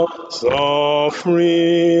of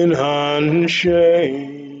suffering and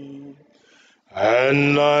shame.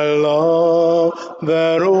 And I love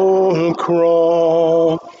that old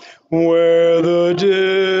cross where the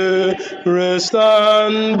dearest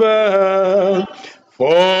and best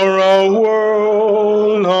for a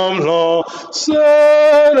world of lost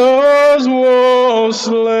sinners was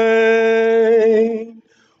slain.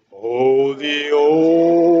 Oh, the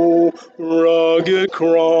old rugged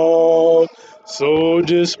cross, so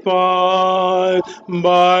despised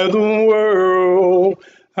by the world,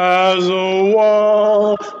 as a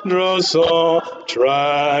wondrous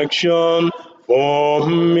attraction for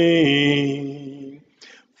me.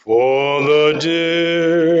 For the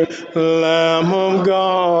dear Lamb of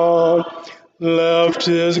God left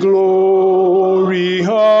his glory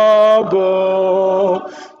above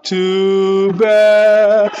to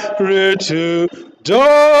bear it to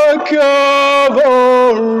dark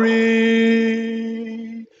Calvary.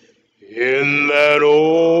 In that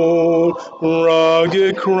old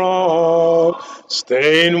rugged cross,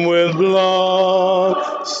 stained with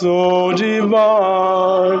blood so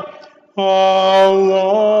divine, a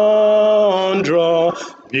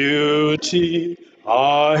wondrous beauty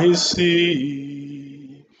I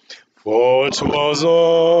see. For 'twas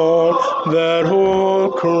on that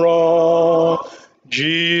old cross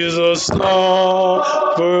Jesus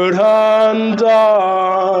suffered and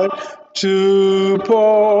died to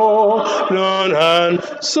pardon and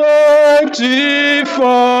sanctify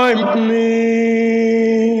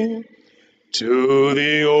me. To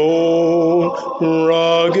the old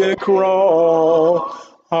rugged cross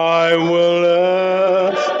I will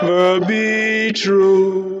ever be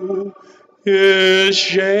true. His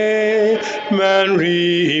shame and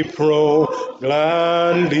reproach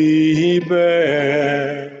gladly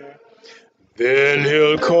bear. Then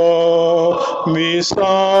he'll call me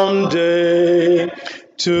someday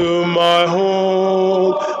to my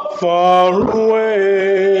home far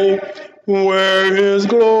away, where his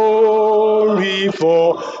glory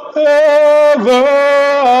forever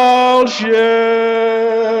I'll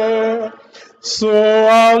share. So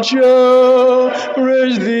I'll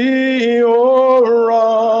cherish thee, O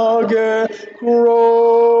rugged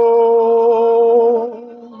cross,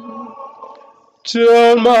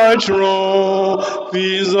 till my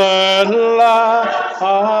trophies at last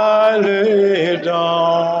I lay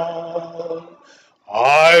down.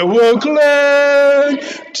 I will cling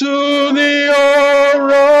to the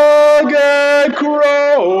old rugged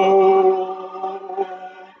cross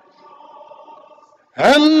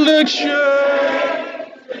and exchange.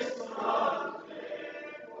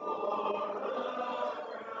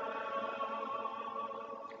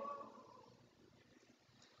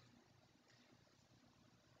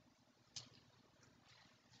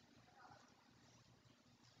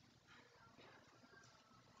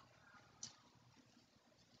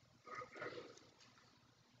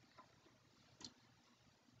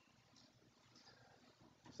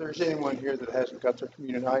 If there's anyone here that hasn't got their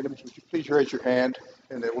communion items, would you please raise your hand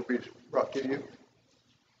and they will be brought to you.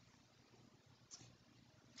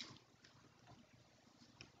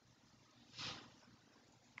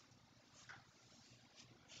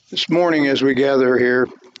 This morning, as we gather here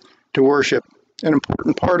to worship, an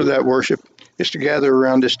important part of that worship is to gather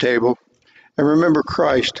around this table and remember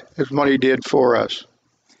Christ as what he did for us.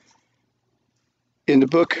 In the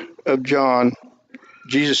book of John,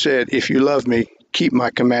 Jesus said, "If you love me, keep my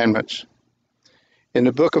commandments." In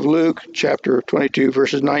the book of Luke, chapter 22,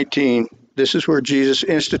 verses 19, this is where Jesus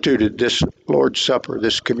instituted this Lord's Supper,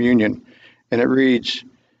 this communion. And it reads,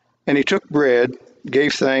 "And he took bread,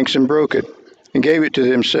 gave thanks, and broke it, and gave it to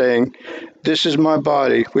them, saying, 'This is my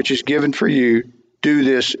body, which is given for you. Do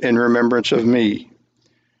this in remembrance of me.'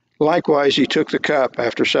 Likewise, he took the cup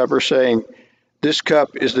after supper, saying, 'This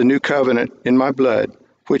cup is the new covenant in my blood,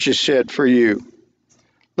 which is shed for you.'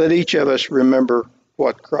 Let each of us remember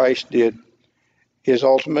what Christ did, his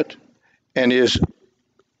ultimate and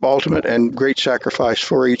great sacrifice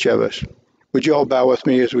for each of us. Would you all bow with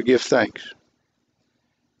me as we give thanks?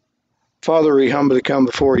 Father, we humbly come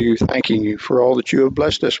before you, thanking you for all that you have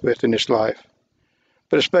blessed us with in this life.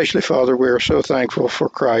 But especially, Father, we are so thankful for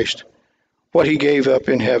Christ, what he gave up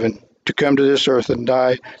in heaven to come to this earth and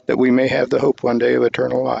die that we may have the hope one day of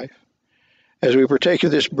eternal life. As we partake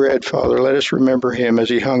of this bread, Father, let us remember him as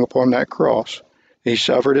he hung upon that cross. He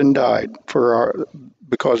suffered and died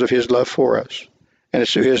because of his love for us. And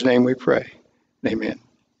it's through his name we pray. Amen.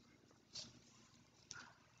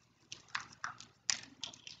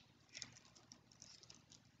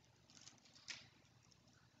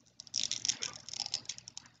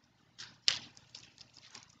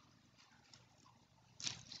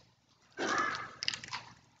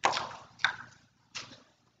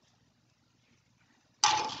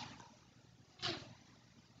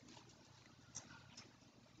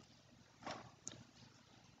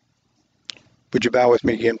 Would you bow with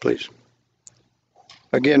me again, please?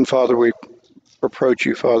 Again, Father, we approach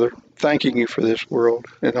you, Father, thanking you for this world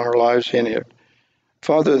and our lives in it.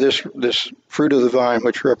 Father, this fruit of the vine,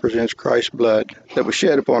 which represents Christ's blood that was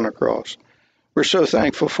shed upon the cross, we're so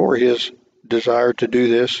thankful for his desire to do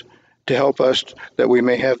this, to help us that we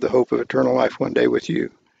may have the hope of eternal life one day with you.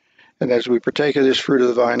 And as we partake of this fruit of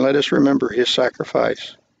the vine, let us remember his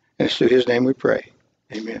sacrifice. And it's through his name we pray.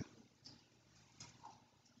 Amen.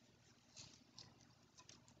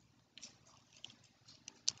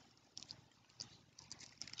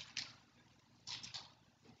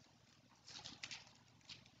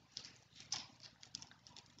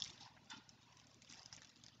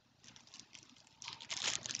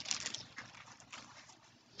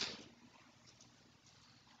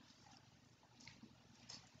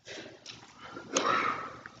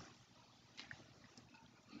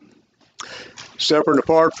 Separate and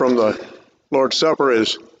apart from the Lord's Supper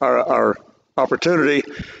is our opportunity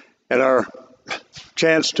and our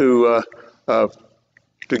chance to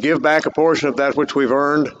give back a portion of that which we've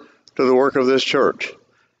earned to the work of this church.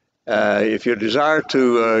 If you desire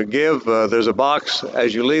to give, there's a box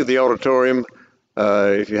as you leave the auditorium.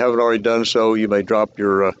 If you haven't already done so, you may drop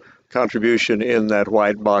your contribution in that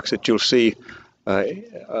white box that you'll see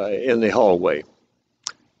in the hallway.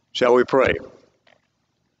 Shall we pray?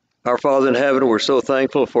 Our Father in heaven, we're so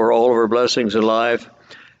thankful for all of our blessings in life.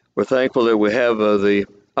 We're thankful that we have the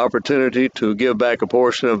opportunity to give back a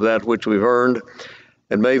portion of that which we've earned.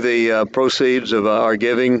 And may the proceeds of our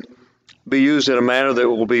giving be used in a manner that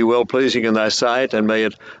will be well-pleasing in thy sight, and may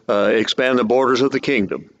it expand the borders of the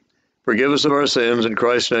kingdom. Forgive us of our sins. In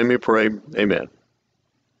Christ's name we pray. Amen.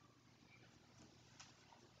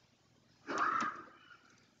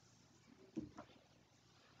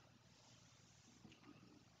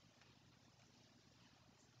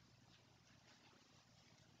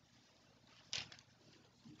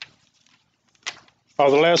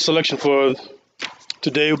 The last selection for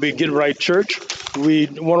today will be Get Right Church. We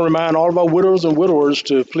want to remind all of our widows and widowers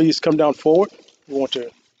to please come down forward. We want to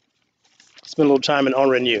spend a little time in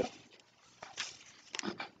honoring you.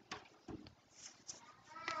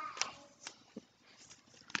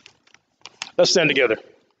 Let's stand together.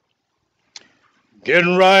 Get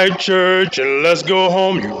right, church, and let's go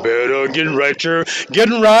home. You better get right, church. Get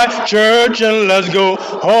right, church, and let's go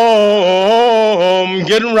home.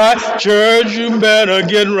 Get right, church, you better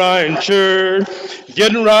get right, church.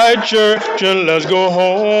 Get right, church, and let's go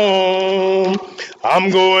home.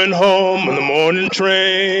 I'm going home on the morning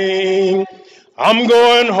train. I'm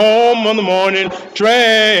going home on the morning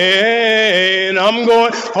train. I'm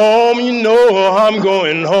going home, you know I'm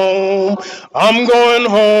going home. I'm going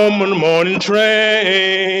home on the morning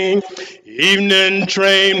train. Evening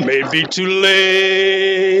train may be too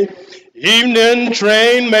late. Evening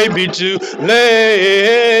train may be too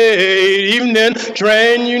late. Evening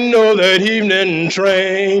train, you know that evening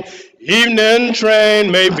train. Evening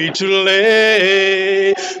train may be too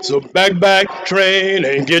late. So back train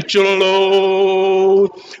and get your load.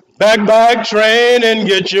 Back train and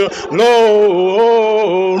get your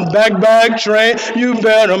load. Back train, you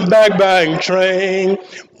better back train.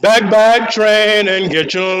 Back train and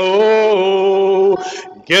get your load.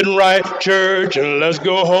 Get right, church, and let's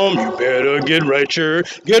go home. You better get right,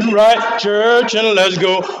 church. Get right, church, and let's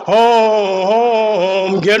go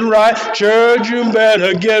home. Get right, church, you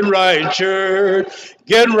better get right, church.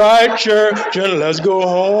 Get right, church, and let's go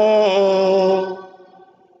home.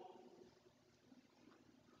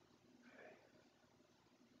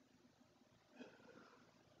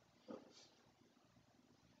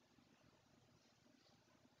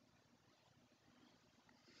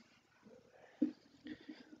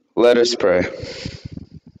 Let us pray.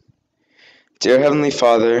 Dear Heavenly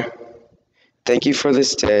Father, thank you for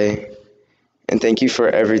this day, and thank you for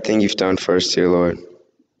everything you've done for us, dear Lord.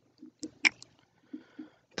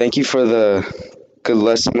 Thank you for the good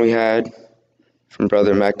lesson we had from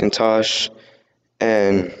Brother McIntosh,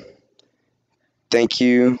 and thank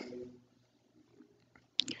you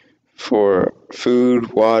for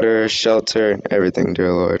food, water, shelter, and everything,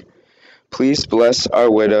 dear Lord. Please bless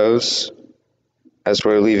our widows as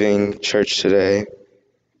we're leaving church today,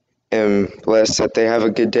 and bless that they have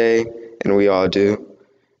a good day, and we all do.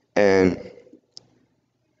 And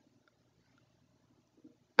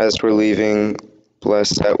as we're leaving,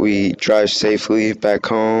 bless that we drive safely back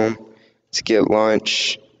home to get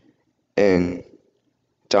lunch and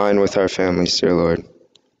dine with our families, dear Lord.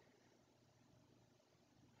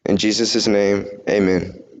 In Jesus' name,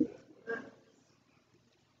 amen.